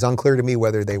nonsense. It was unclear to me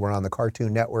whether they were on the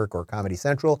Cartoon Network or Comedy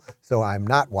Central, so I'm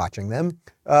not watching them.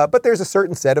 But there's a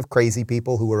certain set of crazy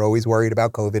people who are always worried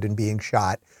about COVID and being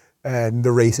shot, and the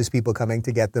racist people coming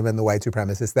to get them, and the white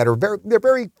supremacists that are they're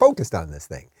very focused on this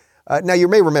thing. Now, you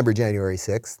may remember January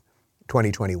 6th,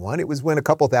 2021. It was when a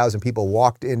couple thousand people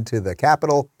walked into the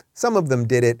Capitol. Some of them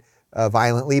did it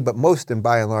violently, but most and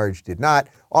by and large did not.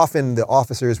 Often the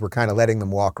officers were kind of letting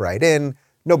them walk right in.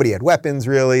 Nobody had weapons,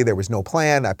 really. There was no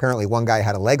plan. Apparently one guy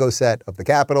had a Lego set of the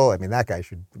Capitol. I mean, that guy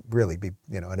should really be,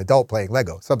 an adult playing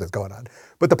Lego. Something's going on.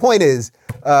 But the point is,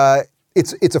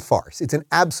 it's a farce. It's an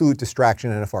absolute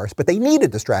distraction and a farce. But they need a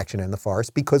distraction and a farce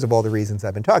because of all the reasons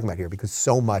I've been talking about here, because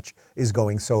so much is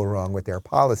going so wrong with their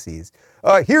policies.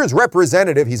 Here's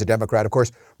Representative, he's a Democrat, of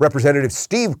course, Representative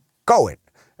Steve Cohen.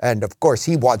 And of course,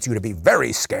 he wants you to be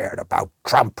very scared about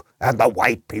Trump and the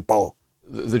white people.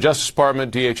 The Justice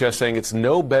Department, DHS, saying it's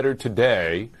no better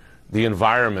today, the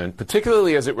environment,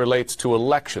 particularly as it relates to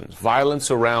elections, violence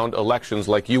around elections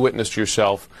like you witnessed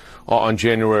yourself on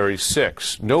January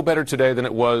 6th. No better today than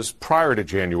it was prior to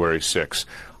January 6th.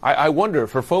 I wonder,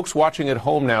 for folks watching at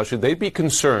home now, should they be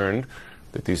concerned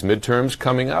that these midterms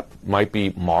coming up might be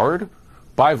marred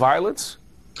by violence?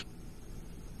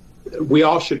 We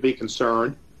all should be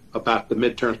concerned about the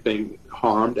midterms being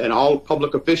harmed, and all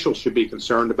public officials should be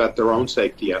concerned about their own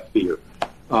safety, I fear.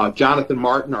 Jonathan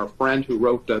Martin, our friend who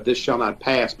wrote This Shall Not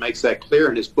Pass, makes that clear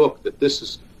in his book that this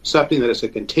is something that is a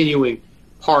continuing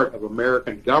part of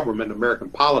American government, American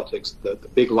politics. The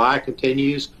big lie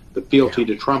continues, the fealty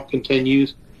to Trump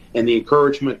continues, and the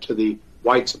encouragement to the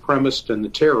white supremacists and the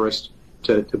terrorists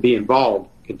to be involved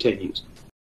continues.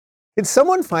 Can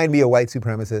someone find me a white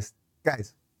supremacist?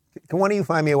 Guys, can one of you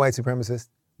find me a white supremacist?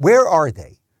 Where are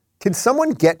they? Can someone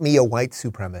get me a white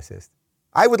supremacist?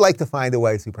 I would like to find a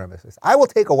white supremacist. I will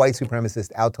take a white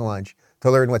supremacist out to lunch to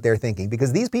learn what they're thinking,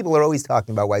 because these people are always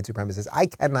talking about white supremacists. I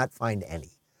cannot find any.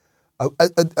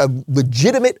 A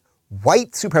legitimate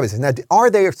white supremacist. Now, are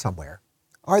there somewhere?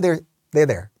 They're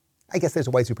there. I guess there's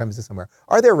a white supremacist somewhere.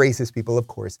 Are there racist people? Of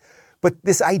course. But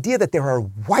this idea that there are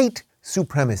white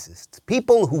supremacists,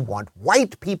 people who want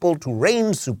white people to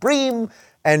reign supreme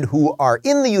and who are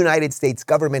in the United States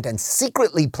government and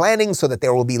secretly planning so that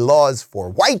there will be laws for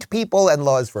white people and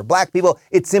laws for black people,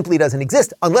 it simply doesn't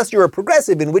exist unless you're a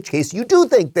progressive, in which case you do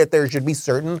think that there should be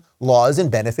certain laws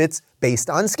and benefits based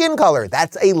on skin color.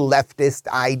 That's a leftist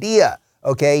idea.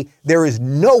 Okay, there is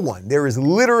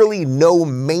literally no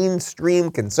mainstream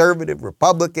conservative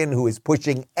Republican who is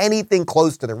pushing anything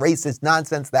close to the racist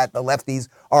nonsense that the lefties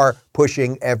are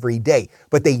pushing every day.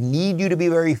 But they need you to be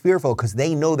very fearful because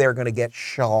they know they're going to get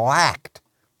shellacked.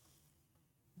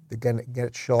 They're going to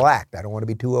get shellacked. I don't want to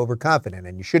be too overconfident,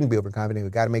 and you shouldn't be overconfident.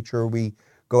 We've got to make sure we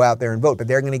go out there and vote, but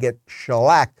they're going to get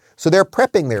shellacked. So they're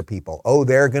prepping their people. Oh,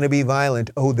 they're going to be violent.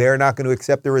 Oh, they're not going to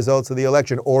accept the results of the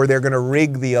election, or they're going to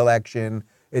rig the election,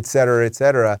 et cetera, et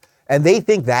cetera. And they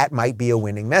think that might be a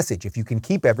winning message. If you can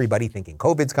keep everybody thinking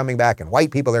COVID's coming back and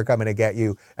white people are coming to get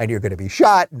you and you're going to be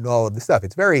shot and all of this stuff.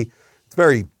 It's very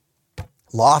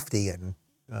lofty and,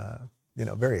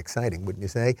 very exciting, wouldn't you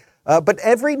say? But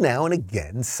every now and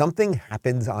again, something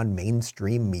happens on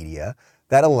mainstream media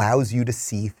that allows you to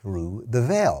see through the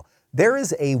veil. There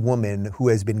is a woman who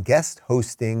has been guest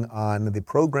hosting on the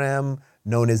program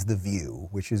known as The View,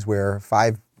 which is where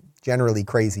 5 generally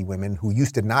crazy women who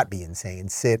used to not be insane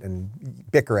sit and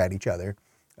bicker at each other.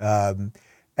 And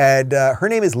her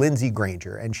name is Lindsey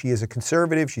Granger, and she is a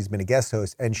conservative. She's been a guest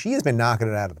host, and she has been knocking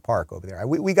it out of the park over there.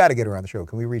 We got to get her on the show.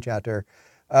 Can we reach out to her?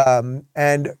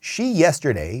 And she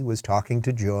yesterday was talking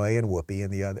to Joy and Whoopi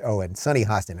and the other, and Sunny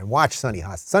Hostin, and watch Sunny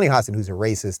Hostin. Sunny Hostin, who's a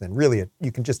racist and really,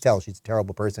 you can just tell she's a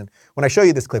terrible person. When I show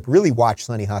you this clip, really watch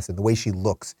Sunny Hostin, the way she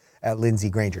looks at Lindsey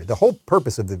Granger. The whole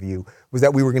purpose of The View was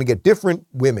that we were going to get different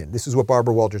women. This is what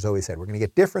Barbara Walters always said. We're going to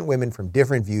get different women from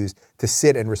different views to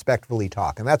sit and respectfully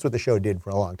talk. And that's what the show did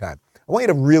for a long time. I want you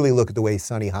to really look at the way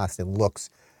Sunny Hostin looks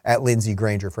at Lindsey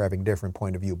Granger for having a different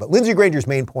point of view. But Lindsey Granger's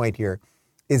main point here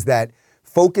is that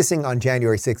focusing on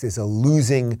January 6th is a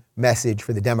losing message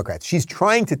for the Democrats. She's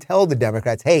trying to tell the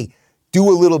Democrats, hey, do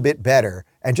a little bit better,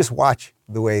 and just watch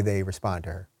the way they respond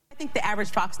to her. think the average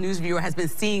Fox News viewer has been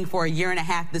seeing for a year and a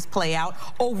half this play out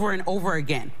over and over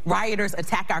again. Rioters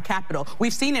attack our Capitol.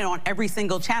 We've seen it on every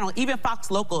single channel, even Fox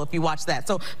Local, if you watch that.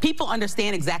 So people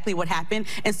understand exactly what happened.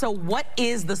 And so what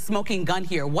is the smoking gun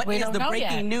here? What is the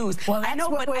breaking news? Well, I know,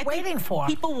 what but we're waiting for.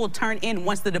 People will turn in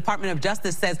once the Department of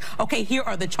Justice says, okay, here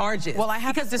are the charges. Well, I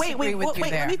have to disagree with you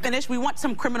there. Let me finish. We want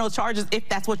some criminal charges if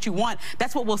that's what you want.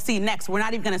 That's what we'll see next. We're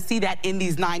not even going to see that in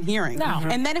these 9 hearings. No.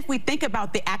 And then if we think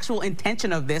about the actual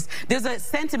intention of this, there's a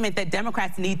sentiment that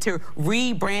Democrats need to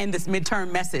rebrand this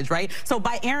midterm message, right? So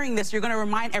by airing this, you're going to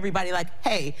remind everybody like,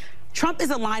 hey, Trump is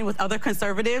aligned with other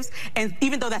conservatives, and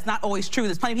even though that's not always true,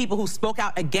 there's plenty of people who spoke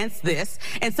out against this.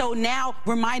 And so now,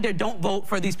 reminder, don't vote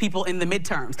for these people in the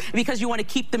midterms because you want to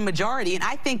keep the majority. And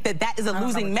I think that that is a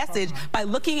losing message by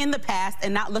looking in the past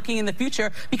and not looking in the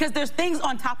future, because there's things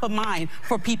on top of mind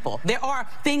for people. There are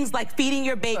things like feeding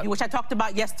your baby, which I talked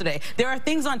about yesterday. There are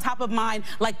things on top of mind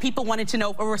like people wanted to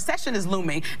know if a recession is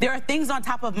looming. There are things on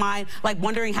top of mind like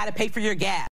wondering how to pay for your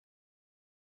gas.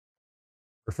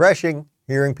 Refreshing.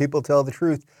 Hearing people tell the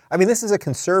truth. I mean, this is a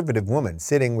conservative woman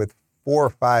sitting with 4 or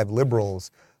 5 liberals,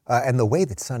 and the way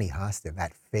that Sunny Hostin,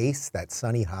 that face, that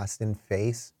Sunny Hostin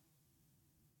face,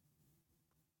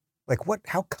 like what?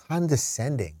 How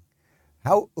condescending?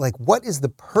 How what is the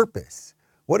purpose?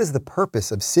 What is the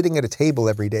purpose of sitting at a table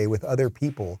every day with other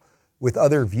people, with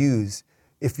other views?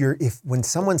 If when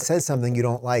someone says something you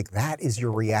don't like, that is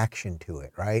your reaction to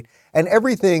it, right? And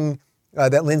everything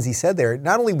that Lindsay said there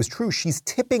not only was true, she's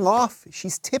tipping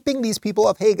these people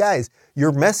off. Hey guys,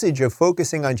 your message of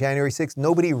focusing on January 6th,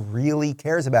 nobody really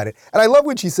cares about it. And I love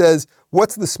when she says,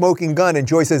 what's the smoking gun? And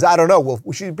Joy says, I don't know. Well,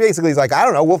 she basically is like, I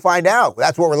don't know, we'll find out.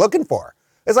 That's what we're looking for.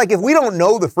 It's like, if we don't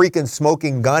know the freaking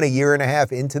smoking gun a year and a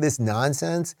half into this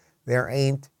nonsense, there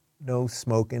ain't no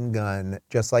smoking gun,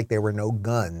 just like there were no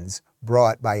guns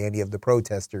brought by any of the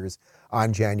protesters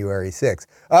on January 6th.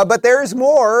 But there's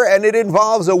more, and it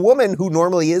involves a woman who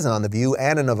normally is on The View,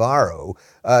 Ana Navarro.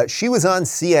 She was on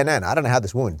CNN. I don't know how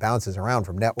this woman bounces around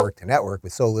from network to network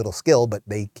with so little skill, but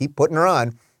they keep putting her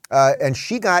on. And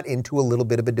she got into a little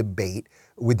bit of a debate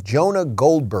with Jonah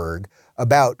Goldberg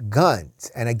about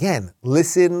guns. And again,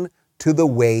 listen to the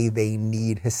way they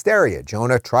need hysteria.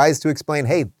 Jonah tries to explain,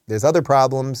 hey, there's other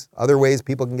problems, other ways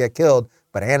people can get killed,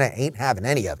 but Ana ain't having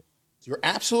any of it. You're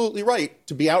absolutely right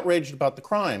to be outraged about the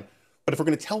crime. But if we're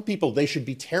going to tell people they should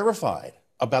be terrified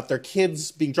about their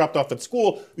kids being dropped off at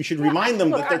school, we should remind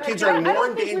them that their kids are more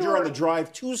in danger on the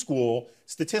drive to school,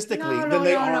 statistically, than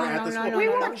they are at the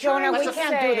school. Jonah, we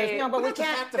can't do this. No, but we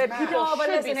can't. No, but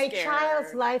listen, a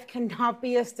child's life cannot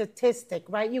be a statistic,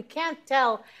 right? You can't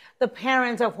tell the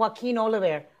parents of Joaquin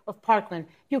Oliver of Parkland.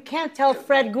 You can't tell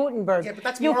Fred Gutenberg. Yeah, but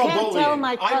that's you moral can't bullying. tell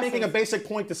my cousins. I'm making a basic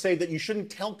point to say that you shouldn't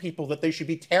tell people that they should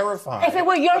be terrified. If it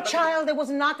were your child, it would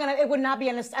not be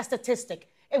a statistic.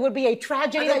 It would be a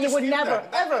tragedy that you would never,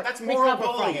 ever That's moral recover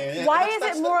from. bullying. Why is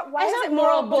it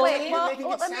moral bullying? You're making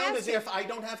it sound as if I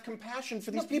don't have compassion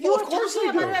for these people. Of course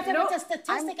I do. It's a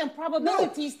statistic and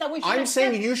probabilities that we should I'm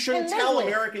saying accept you shouldn't and tell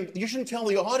live with. you shouldn't tell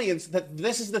the audience that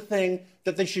this is the thing,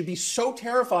 that they should be so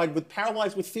terrified,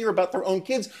 paralyzed with fear about their own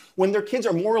kids, when their kids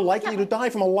are more likely to die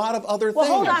from a lot of other things.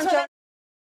 Hold on, Jonah.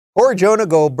 Or Jonah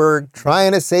Goldberg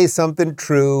trying to say something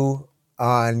true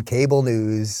on cable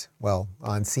news, well,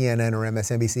 on CNN or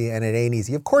MSNBC, and it ain't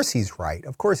easy. Of course he's right.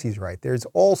 Of course he's right. There's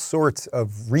all sorts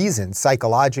of reasons,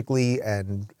 psychologically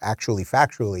and actually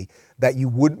factually, that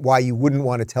why you wouldn't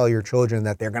want to tell your children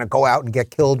that they're going to go out and get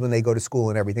killed when they go to school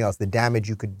and everything else, the damage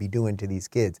you could be doing to these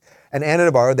kids. And Ana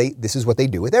Navarro, this is what they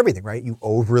do with everything, right? You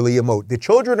overly emote. The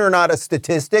children are not a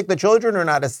statistic. The children are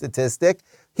not a statistic.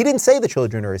 He didn't say the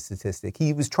children are a statistic.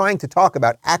 He was trying to talk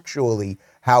about actually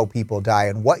how people die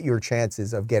and what your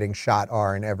chances of getting shot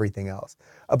are and everything else.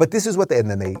 But this is what and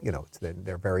then they,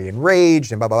 they're very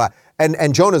enraged and blah, blah, blah.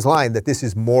 And Jonah's line that this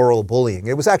is moral bullying,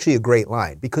 it was actually a great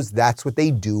line, because that's what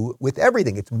they do with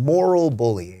everything. It's moral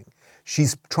bullying.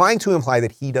 She's trying to imply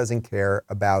that he doesn't care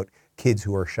about kids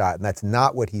who are shot, and that's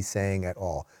not what he's saying at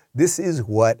all. This is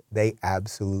what they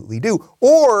absolutely do.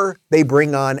 Or they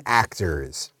bring on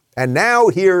actors. And now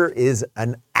here is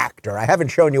an actor. I haven't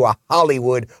shown you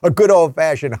a good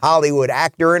old-fashioned Hollywood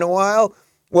actor in a while.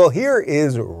 Well, here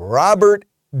is Robert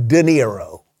De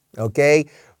Niro, okay?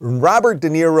 Robert De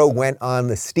Niro went on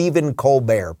the Stephen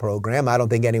Colbert program. I don't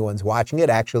think anyone's watching it.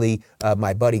 Actually,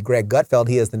 my buddy Greg Gutfeld,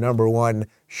 he has the #1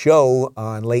 show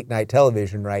on late night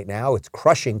television right now. It's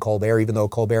crushing Colbert, even though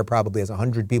Colbert probably has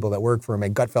 100 people that work for him.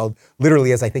 And Gutfeld literally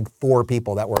has, I think, 4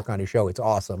 people that work on his show. It's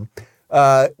awesome.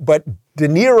 But De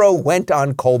Niro went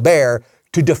on Colbert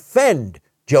to defend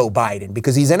Joe Biden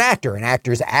because he's an actor, and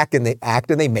actors act and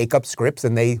they make up scripts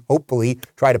and they hopefully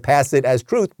try to pass it as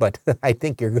truth. But I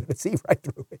think you're going to see right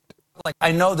through it. Like,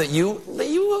 I know that you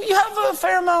have a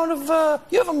fair amount of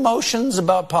you have emotions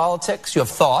about politics. You have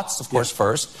thoughts, of course,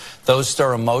 first. Those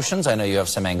stir emotions. I know you have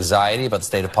some anxiety about the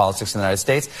state of politics in the United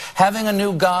States. Having a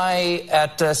new guy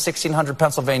at 1600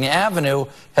 Pennsylvania Avenue,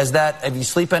 have you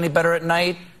sleep any better at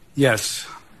night? Yes.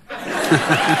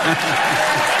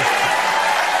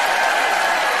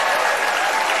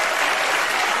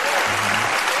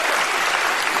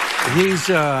 He's,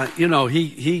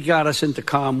 he got us into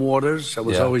calm waters. That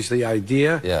was always the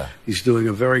idea. Yeah. He's doing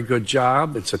a very good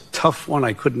job. It's a tough one.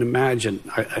 I couldn't imagine.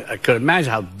 I could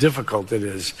imagine how difficult it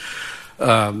is.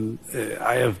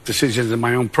 I have decisions in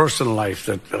my own personal life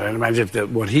that I imagine that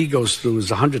what he goes through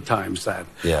is 100 times that.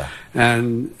 Yeah.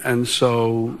 And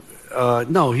so,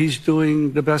 no, he's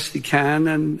doing the best he can,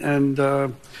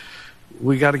 and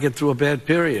we got to get through a bad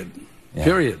period. Yeah.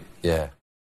 Period. Yeah.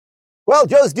 Well,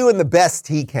 Joe's doing the best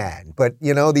he can, but,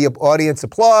 the audience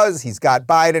applause. He's got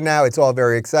Biden now. It's all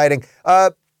very exciting.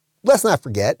 Let's not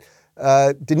forget,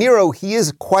 De Niro, he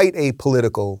is quite a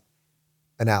political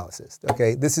analyst,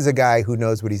 okay? This is a guy who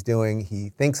knows what he's doing.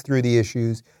 He thinks through the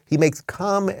issues. He makes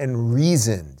calm and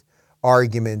reasoned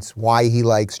arguments why he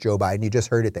likes Joe Biden. You just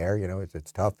heard it there.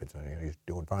 It's tough. He's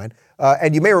doing fine.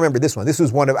 And you may remember this one. This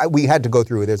was one of, we had to go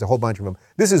through it. There's a whole bunch of them.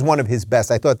 This is one of his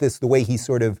best. I thought the way he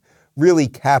sort of really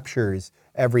captures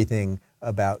everything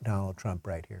about Donald Trump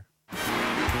right here.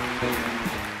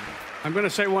 I'm going to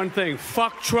say one thing.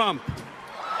 Fuck Trump.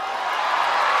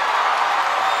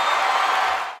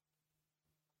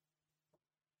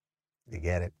 You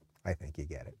get it? I think you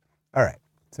get it. All right.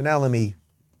 So now let me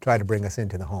try to bring us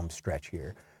into the home stretch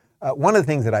here. One of the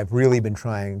things that I've really been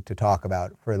trying to talk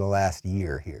about for the last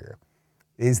year here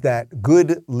is that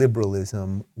good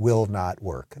liberalism will not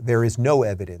work. There is no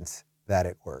evidence that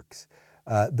it works.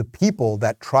 The people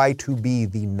that try to be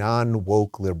the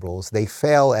non-woke liberals, they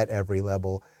fail at every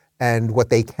level. And what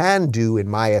they can do, in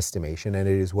my estimation, and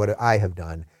it is what I have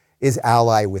done, is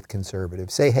ally with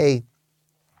conservatives. Say, hey,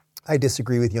 I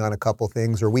disagree with you on a couple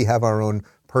things, or we have our own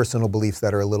personal beliefs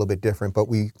that are a little bit different, but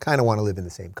we kind of want to live in the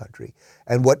same country.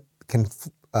 And what can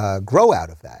grow out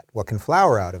of that, what can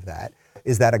flower out of that,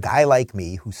 is that a guy like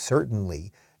me, who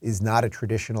certainly is not a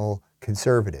traditional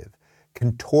conservative,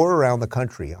 can tour around the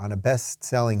country on a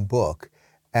best-selling book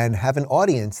and have an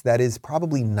audience that is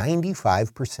probably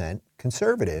 95%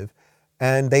 conservative,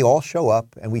 and they all show up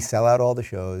and we sell out all the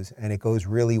shows and it goes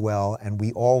really well, and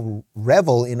we all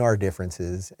revel in our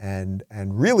differences and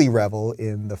really revel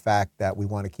in the fact that we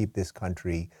want to keep this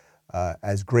country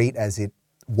as great as it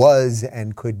was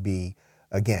and could be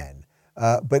again.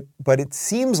 But it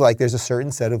seems like there's a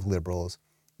certain set of liberals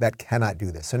that cannot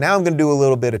do this. So now I'm going to do a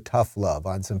little bit of tough love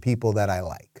on some people that I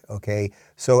like, okay?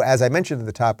 So as I mentioned at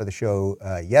the top of the show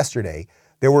yesterday,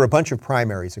 there were a bunch of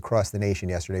primaries across the nation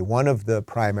yesterday. One of the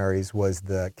primaries was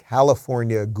the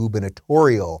California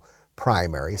gubernatorial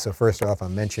primary. So first off,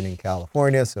 I'm mentioning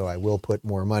California, so I will put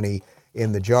more money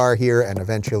in the jar here, and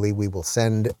eventually we will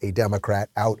send a Democrat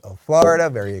out of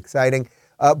Florida. Very exciting.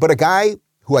 But a guy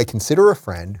who I consider a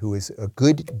friend, who is a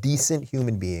good, decent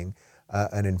human being,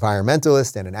 an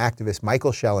environmentalist and an activist,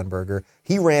 Michael Shellenberger,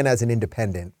 he ran as an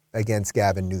independent against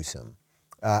Gavin Newsom.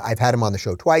 I've had him on the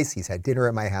show twice. He's had dinner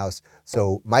at my house.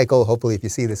 So, Michael, hopefully if you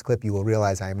see this clip, you will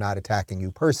realize I am not attacking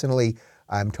you personally.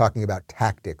 I'm talking about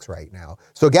tactics right now.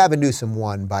 So Gavin Newsom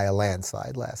won by a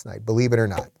landslide last night, believe it or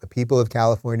not. The people of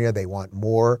California, they want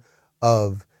more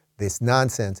of this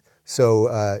nonsense. So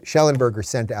Shellenberger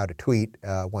sent out a tweet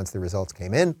once the results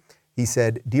came in. He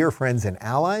said, "Dear friends and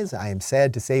allies, I am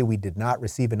sad to say we did not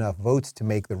receive enough votes to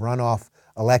make the runoff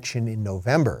election in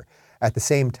November. At the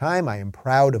same time, I am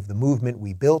proud of the movement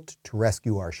we built to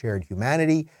rescue our shared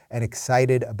humanity and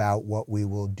excited about what we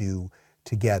will do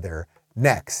together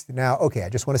next." Now, okay, I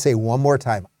just want to say one more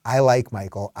time, I like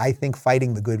Michael. I think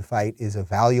fighting the good fight is a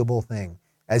valuable thing.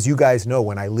 As you guys know,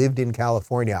 when I lived in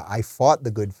California, I fought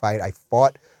the good fight. I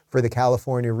fought for the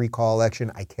California recall election.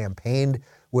 I campaigned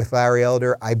with Larry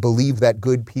Elder. I believe that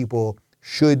good people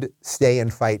should stay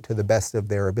and fight to the best of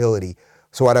their ability.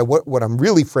 So what I'm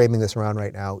really framing this around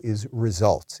right now is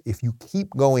results. If you keep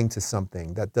going to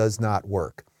something that does not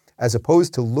work, as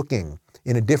opposed to looking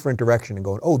in a different direction and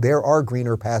going, oh, there are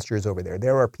greener pastures over there,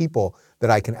 there are people that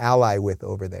I can ally with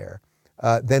over there,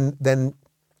 then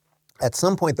at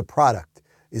some point the product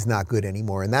is not good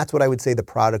anymore. And that's what I would say the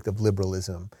product of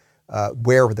liberalism,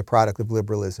 where the product of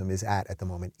liberalism is at the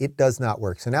moment. It does not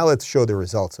work. So now let's show the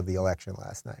results of the election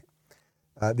last night.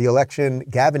 The election,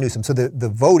 Gavin Newsom, so the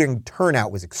voting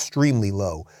turnout was extremely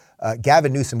low.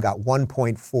 Gavin Newsom got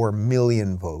 1.4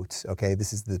 million votes. Okay,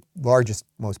 this is the largest,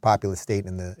 most populous state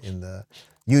in the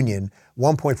union.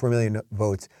 1.4 million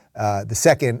votes. The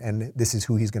second, and this is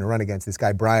who he's going to run against, this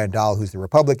guy Brian Dahl, who's the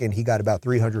Republican, he got about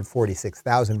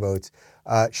 346,000 votes.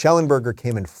 Schellenberger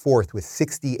came in fourth with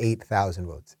 68,000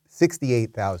 votes.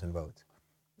 68,000 votes.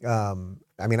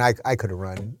 I mean, I could have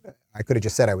run. I could have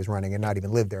just said I was running and not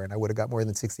even lived there, and I would have got more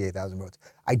than 68,000 votes.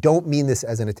 I don't mean this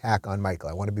as an attack on Michael.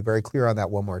 I want to be very clear on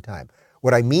that one more time.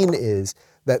 What I mean is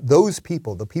that those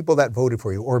people, the people that voted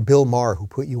for you, or Bill Maher, who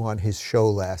put you on his show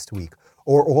last week,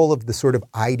 or all of the sort of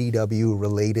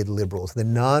IDW-related liberals, the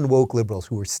non-woke liberals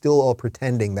who are still all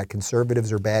pretending that conservatives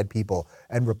are bad people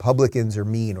and Republicans are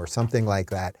mean or something like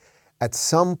that, at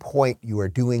some point you are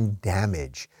doing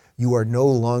damage. You are no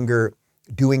longer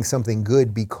doing something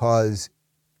good because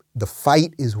the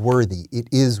fight is worthy. It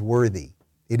is worthy.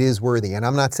 It is worthy. And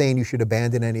I'm not saying you should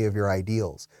abandon any of your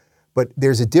ideals, but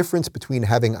there's a difference between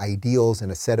having ideals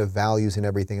and a set of values and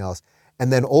everything else. And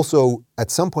then also,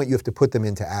 at some point, you have to put them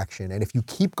into action. And if you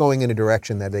keep going in a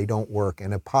direction that they don't work,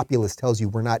 and a populist tells you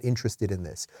we're not interested in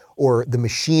this, or the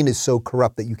machine is so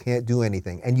corrupt that you can't do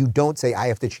anything, and you don't say, I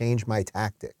have to change my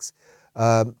tactics,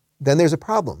 then there's a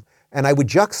problem. And I would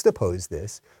juxtapose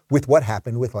this with what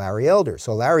happened with Larry Elder.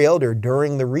 So Larry Elder,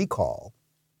 during the recall,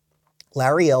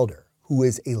 Larry Elder, who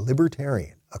is a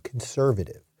libertarian, a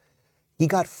conservative, he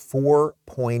got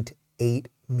 4.8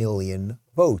 million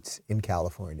votes in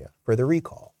California for the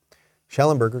recall.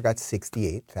 Schellenberger got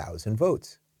 68,000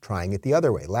 votes, trying it the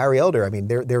other way. Larry Elder, I mean,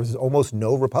 there's almost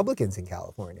no Republicans in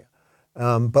California,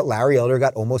 but Larry Elder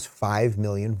got almost 5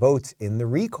 million votes in the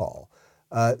recall.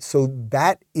 So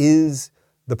that is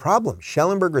the problem.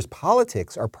 Schellenberger's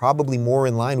politics are probably more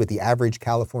in line with the average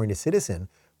California citizen,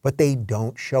 but they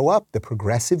don't show up. The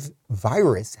progressive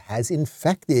virus has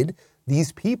infected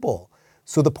these people.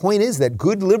 So the point is that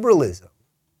good liberalism,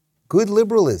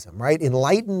 right?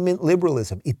 Enlightenment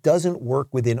liberalism, it doesn't work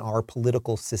within our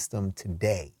political system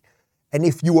today. And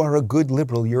if you are a good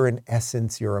liberal, you're in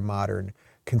essence, you're a modern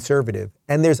conservative.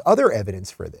 And there's other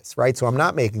evidence for this, right? So I'm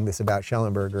not making this about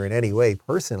Schellenberger in any way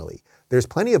personally. There's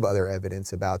plenty of other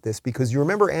evidence about this because you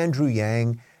remember Andrew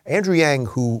Yang,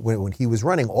 who, when he was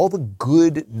running, all the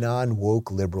good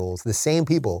non-woke liberals, the same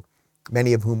people,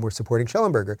 many of whom were supporting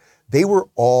Schellenberger, they were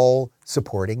all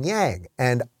supporting Yang.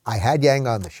 And I had Yang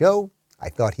on the show. I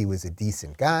thought he was a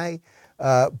decent guy.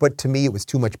 But to me, it was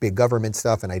too much big government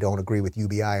stuff, and I don't agree with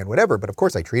UBI and whatever. But of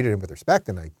course, I treated him with respect,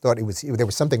 and I thought there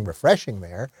was something refreshing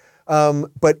there.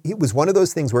 But it was one of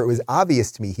those things where it was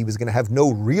obvious to me he was going to have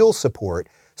no real support.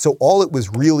 So all it was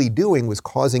really doing was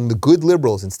causing the good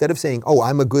liberals, instead of saying, oh,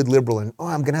 I'm a good liberal, and oh,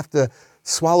 I'm going to have to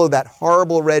swallow that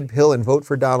horrible red pill and vote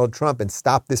for Donald Trump and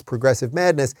stop this progressive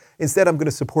madness. Instead, I'm going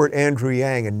to support Andrew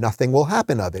Yang and nothing will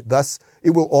happen of it. Thus, it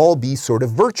will all be sort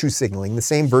of virtue signaling, the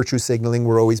same virtue signaling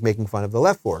we're always making fun of the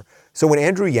left for. So when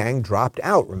Andrew Yang dropped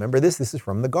out, remember this is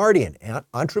from The Guardian,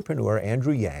 entrepreneur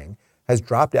Andrew Yang has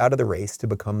dropped out of the race to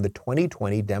become the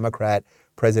 2020 Democrat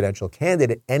presidential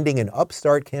candidate, ending an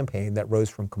upstart campaign that rose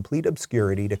from complete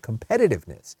obscurity to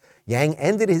competitiveness. Yang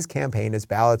ended his campaign as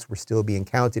ballots were still being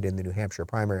counted in the New Hampshire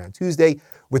primary on Tuesday.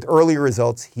 With earlier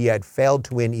results, he had failed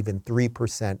to win even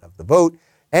 3% of the vote.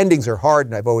 Endings are hard,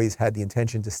 and I've always had the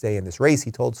intention to stay in this race,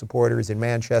 he told supporters in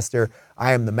Manchester.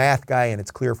 I am the math guy, and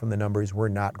it's clear from the numbers we're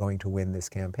not going to win this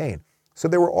campaign. So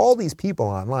there were all these people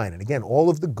online, and again, all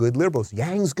of the good liberals.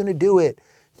 Yang's going to do it.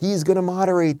 He's going to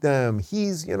moderate them.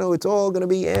 It's all going to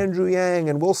be Andrew Yang,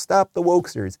 and we'll stop the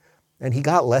wokesters. And he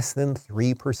got less than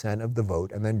 3% of the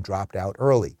vote and then dropped out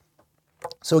early.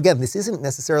 So again, this isn't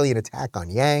necessarily an attack on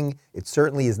Yang. It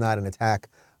certainly is not an attack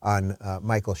on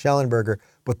Michael Schellenberger,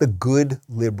 but the good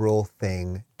liberal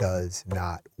thing does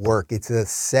not work. It's a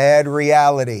sad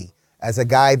reality. As a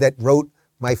guy that wrote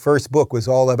my first book was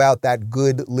all about that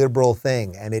good liberal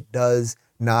thing, and it does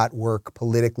not work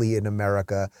politically in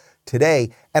America today.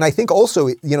 And I think also,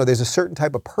 there's a certain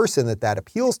type of person that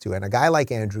appeals to. And a guy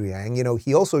like Andrew Yang,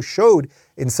 he also showed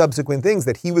in subsequent things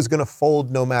that he was going to fold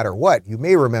no matter what. You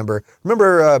may remember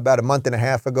about a month and a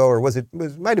half ago, or it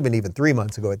might have been even 3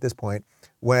 months ago at this point,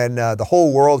 when the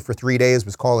whole world for 3 days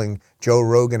was calling Joe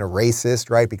Rogan a racist,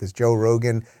 right? Because Joe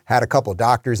Rogan had a couple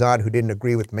doctors on who didn't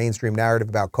agree with the mainstream narrative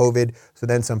about COVID. So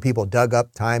then some people dug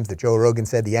up times that Joe Rogan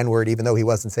said the N-word, even though he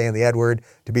wasn't saying the N-word,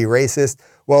 to be racist.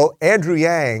 Well, Andrew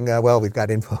Yang, we've got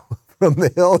info from the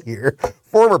Hill here.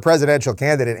 Former presidential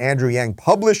candidate Andrew Yang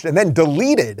published and then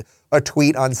deleted a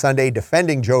tweet on Sunday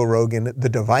defending Joe Rogan, the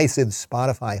divisive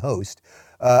Spotify host,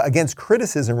 against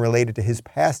criticism related to his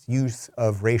past use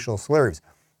of racial slurs.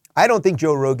 I don't think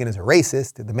Joe Rogan is a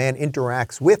racist. The man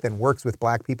interacts with and works with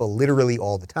black people literally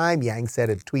all the time. Yang said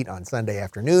in a tweet on Sunday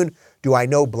afternoon, do I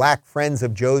know black friends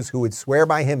of Joe's who would swear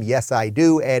by him? Yes, I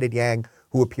do, added Yang,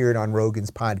 who appeared on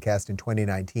Rogan's podcast in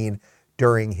 2019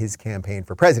 during his campaign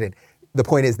for president. The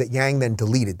point is that Yang then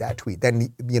deleted that tweet.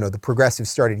 Then, the progressives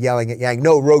started yelling at Yang,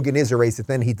 no, Rogan is a racist.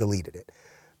 Then he deleted it.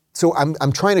 So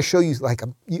I'm trying to show you,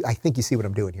 I think you see what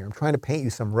I'm doing here. I'm trying to paint you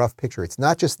some rough picture. It's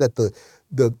not just that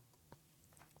the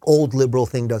old liberal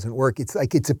thing doesn't work. It's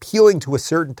like it's appealing to a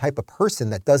certain type of person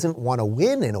that doesn't want to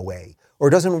win in a way, or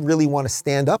doesn't really want to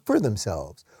stand up for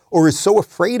themselves, or is so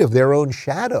afraid of their own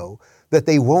shadow that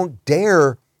they won't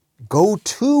dare go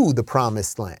to the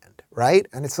promised land, right?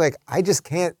 And it's like, I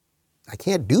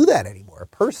can't do that anymore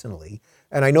personally.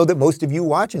 And I know that most of you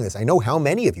watching this, I know how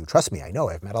many of you, trust me, I know,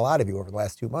 I've met a lot of you over the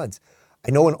last 2 months.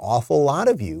 I know an awful lot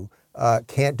of you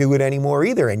can't do it anymore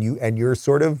either. And you're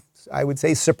sort of, I would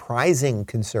say, surprising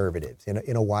conservatives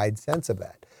in a wide sense of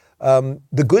that.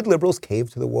 The good liberals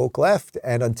cave to the woke left.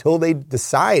 And until they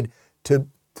decide to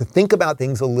think about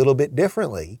things a little bit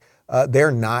differently,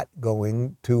 they're not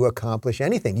going to accomplish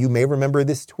anything. You may remember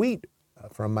this tweet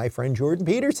from my friend Jordan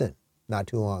Peterson not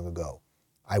too long ago.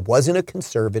 I wasn't a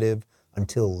conservative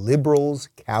until liberals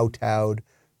kowtowed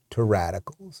to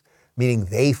radicals, meaning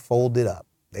they folded up.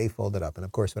 They folded up. And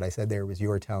of course, what I said there was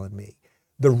you're telling me.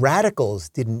 The radicals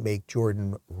didn't make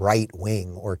Jordan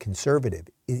right-wing or conservative.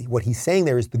 What he's saying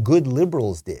there is the good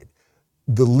liberals did.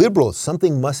 The liberals,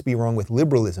 something must be wrong with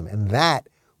liberalism. And that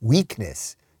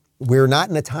weakness, we're not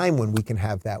in a time when we can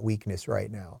have that weakness right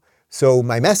now. So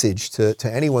my message to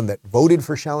anyone that voted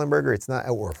for Schellenberger, it's not,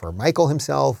 or for Michael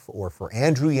himself, or for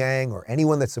Andrew Yang, or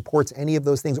anyone that supports any of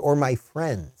those things, or my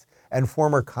friends and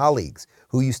former colleagues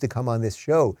who used to come on this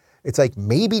show, it's like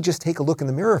maybe just take a look in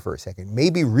the mirror for a second.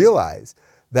 Maybe realize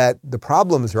that the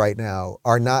problems right now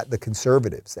are not the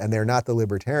conservatives and they're not the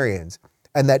libertarians.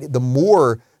 And that the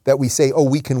more that we say, oh,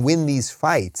 we can win these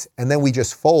fights, and then we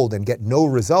just fold and get no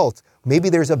results, maybe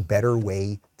there's a better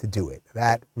way to do it.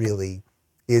 That really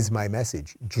is my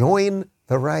message. Join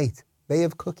the right. They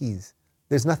have cookies.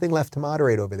 There's nothing left to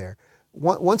moderate over there.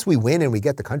 Once we win and we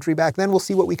get the country back, then we'll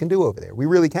see what we can do over there. We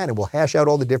really can, and we'll hash out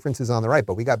all the differences on the right.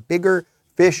 But we got bigger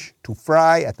fish to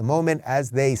fry at the moment,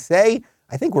 as they say.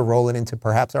 I think we're rolling into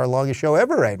perhaps our longest show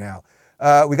ever right now.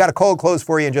 We got a cold close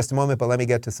for you in just a moment, but let me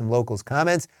get to some locals'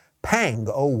 comments.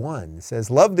 Pang01 says,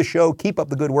 love the show. Keep up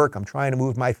the good work. I'm trying to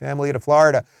move my family to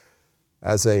Florida.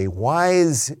 As a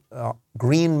wise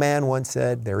green man once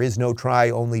said, there is no try,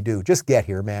 only do. Just get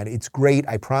here, man. It's great.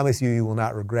 I promise you, you will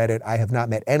not regret it. I have not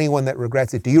met anyone that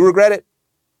regrets it. Do you regret it?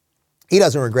 He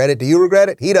doesn't regret it. Do you regret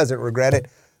it? He doesn't regret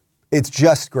it. It's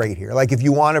just great here. Like if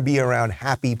you want to be around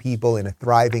happy people in a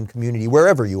thriving community,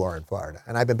 wherever you are in Florida,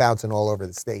 and I've been bouncing all over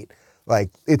the state,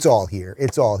 like it's all here.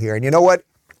 It's all here. And you know what?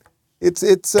 It's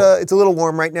a little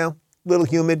warm right now, a little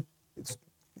humid. It's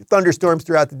thunderstorms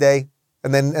throughout the day.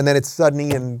 And then it's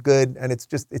sunny and good, and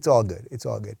it's all good. It's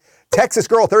all good. Texas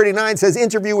Girl 39 says,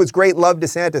 interview was great, love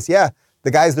DeSantis. Yeah,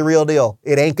 the guy's the real deal.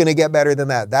 It ain't gonna get better than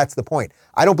that. That's the point.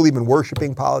 I don't believe in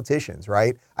worshiping politicians,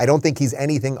 right? I don't think he's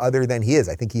anything other than he is.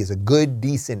 I think he is a good,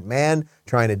 decent man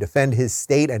trying to defend his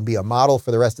state and be a model for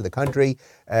the rest of the country,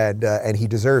 and he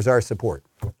deserves our support.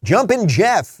 Jumpin'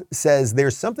 Jeff says,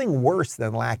 there's something worse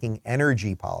than lacking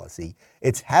energy policy.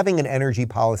 It's having an energy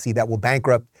policy that will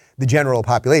bankrupt the general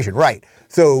population. Right.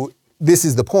 So this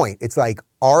is the point. It's like,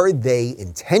 are they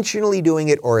intentionally doing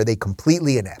it, or are they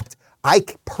completely inept? I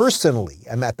personally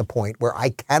am at the point where I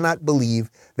cannot believe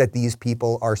that these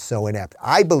people are so inept.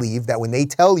 I believe that when they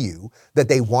tell you that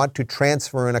they want to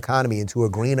transfer an economy into a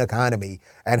green economy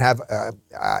and have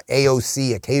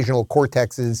AOC, occasional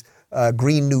cortexes,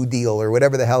 Green New Deal, or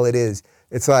whatever the hell it is,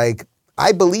 it's like,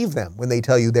 I believe them when they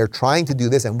tell you they're trying to do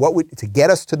this, and to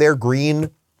get us to their green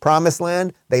promised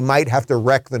land, they might have to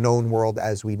wreck the known world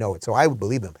as we know it. So I would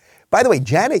believe them. By the way,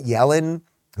 Janet Yellen,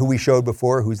 who we showed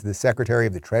before, who's the Secretary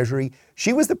of the Treasury,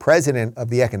 she was the president of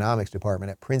the economics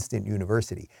department at Princeton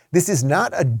University. This is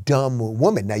not a dumb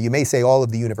woman. Now, you may say all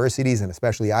of the universities, and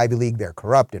especially Ivy League, they're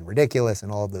corrupt and ridiculous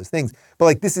and all of those things. But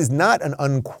like, this is not an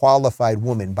unqualified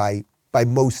woman by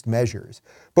most measures.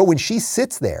 But when she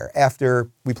sits there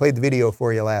after we played the video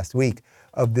for you last week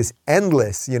of this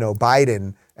endless,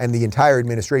 Biden and the entire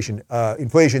administration,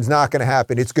 inflation's not going to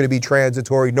happen. It's going to be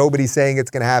transitory. Nobody's saying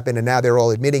it's going to happen. And now they're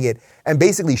all admitting it. And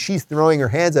basically she's throwing her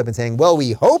hands up and saying, well,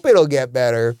 we hope it'll get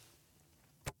better.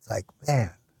 It's like, man,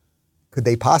 could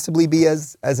they possibly be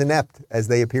as inept as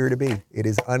they appear to be? It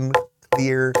is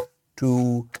unclear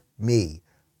to me.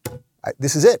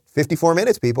 This is it. 54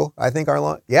 minutes, people. I think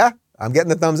I'm getting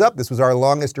the thumbs up. This was our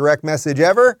longest direct message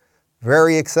ever.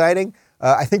 Very exciting.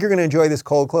 I think you're going to enjoy this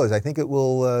cold close. I think it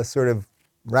will sort of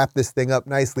wrap this thing up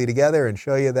nicely together and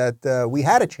show you that we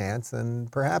had a chance,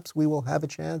 and perhaps we will have a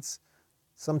chance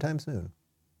sometime soon.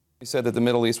 You said that the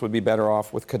Middle East would be better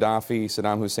off with Gaddafi,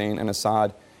 Saddam Hussein, and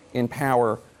Assad in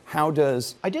power. How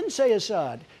does... I didn't say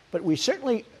Assad, but we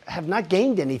certainly have not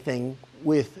gained anything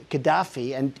with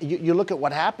Gaddafi. And you look at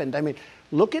what happened. I mean,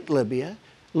 look at Libya.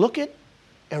 Look at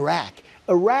Iraq.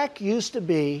 Iraq used to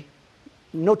be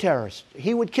no terrorists.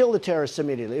 He would kill the terrorists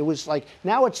immediately. It was like,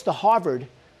 now it's the Harvard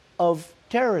of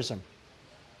terrorism.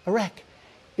 Iraq.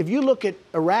 If you look at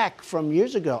Iraq from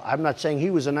years ago, I'm not saying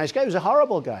he was a nice guy. He was a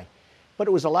horrible guy. But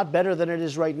it was a lot better than it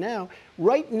is right now.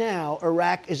 Right now,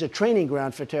 Iraq is a training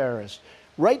ground for terrorists.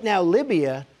 Right now,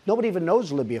 Libya, nobody even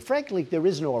knows Libya. Frankly, there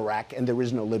is no Iraq and there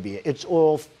is no Libya. It's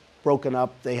all broken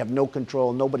up. They have no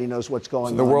control. Nobody knows what's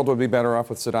going on. The world would be better off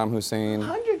with Saddam Hussein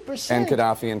 100%. and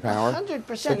Gaddafi in power?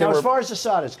 100%. Now, as far as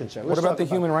Assad is concerned, what about the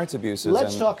human rights abuses?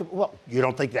 Let's talk. Well, you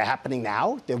don't think they're happening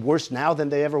now? They're worse now than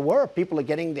they ever were. People are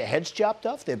getting their heads chopped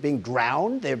off. They're being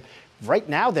drowned. Right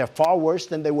now, they're far worse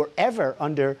than they were ever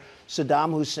under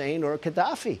Saddam Hussein or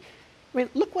Gaddafi. I mean,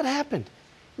 look what happened.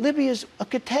 Libya is a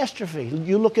catastrophe.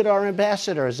 You look at our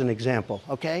ambassador as an example,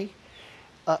 okay?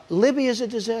 Libya is a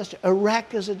disaster.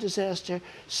 Iraq is a disaster.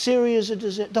 Syria is a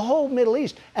disaster. The whole Middle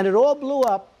East. And it all blew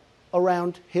up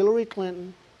around Hillary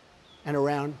Clinton and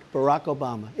around Barack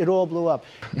Obama. It all blew up.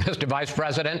 Mr. Vice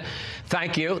President,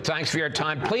 thank you. Thanks for your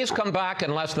time. Please come back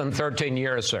in less than 13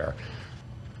 years, sir.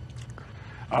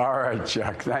 All right,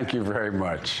 Chuck. Thank you very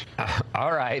much.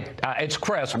 All right. It's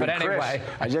Chris, but anyway.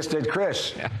 Chris. I just did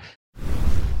Chris. Yeah.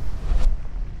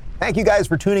 Thank you guys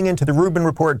for tuning in to the Rubin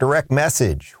Report Direct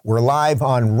Message. We're live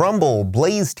on Rumble,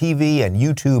 Blaze TV, and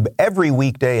YouTube every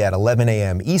weekday at 11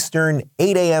 a.m. Eastern,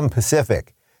 8 a.m.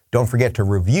 Pacific. Don't forget to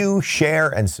review, share,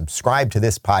 and subscribe to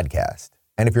this podcast.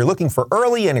 And if you're looking for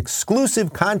early and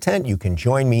exclusive content, you can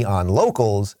join me on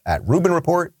Locals at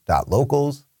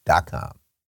RubinReport.locals.com.